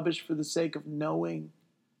as rubbish for the sake of knowing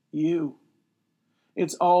you.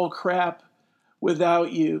 It's all crap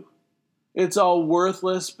without you. It's all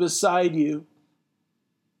worthless beside you.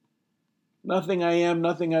 Nothing I am,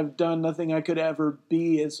 nothing I've done, nothing I could ever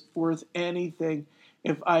be is worth anything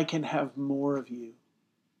if I can have more of you.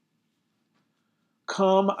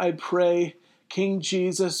 Come, I pray, King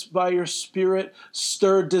Jesus, by your Spirit,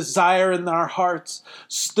 stir desire in our hearts.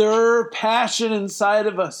 Stir passion inside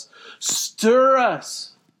of us. Stir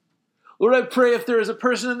us. Lord, I pray if there is a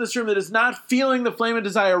person in this room that is not feeling the flame of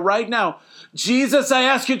desire right now, Jesus, I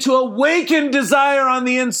ask you to awaken desire on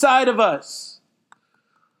the inside of us.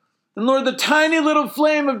 And Lord, the tiny little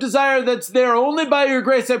flame of desire that's there, only by your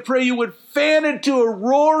grace, I pray you would fan it to a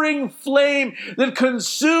roaring flame that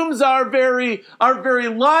consumes our very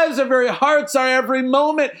lives, our very hearts, our every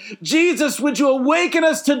moment. Jesus, would you awaken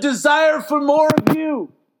us to desire for more of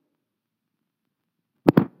you?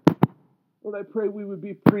 Lord, I pray we would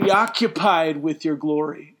be preoccupied with your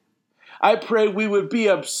glory. I pray we would be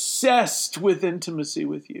obsessed with intimacy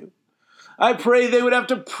with you. I pray they would have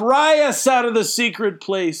to pry us out of the secret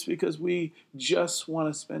place because we just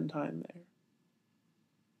want to spend time there.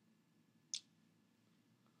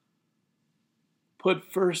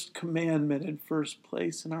 Put first commandment in first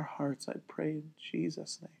place in our hearts, I pray in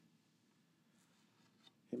Jesus' name.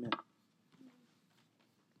 Amen.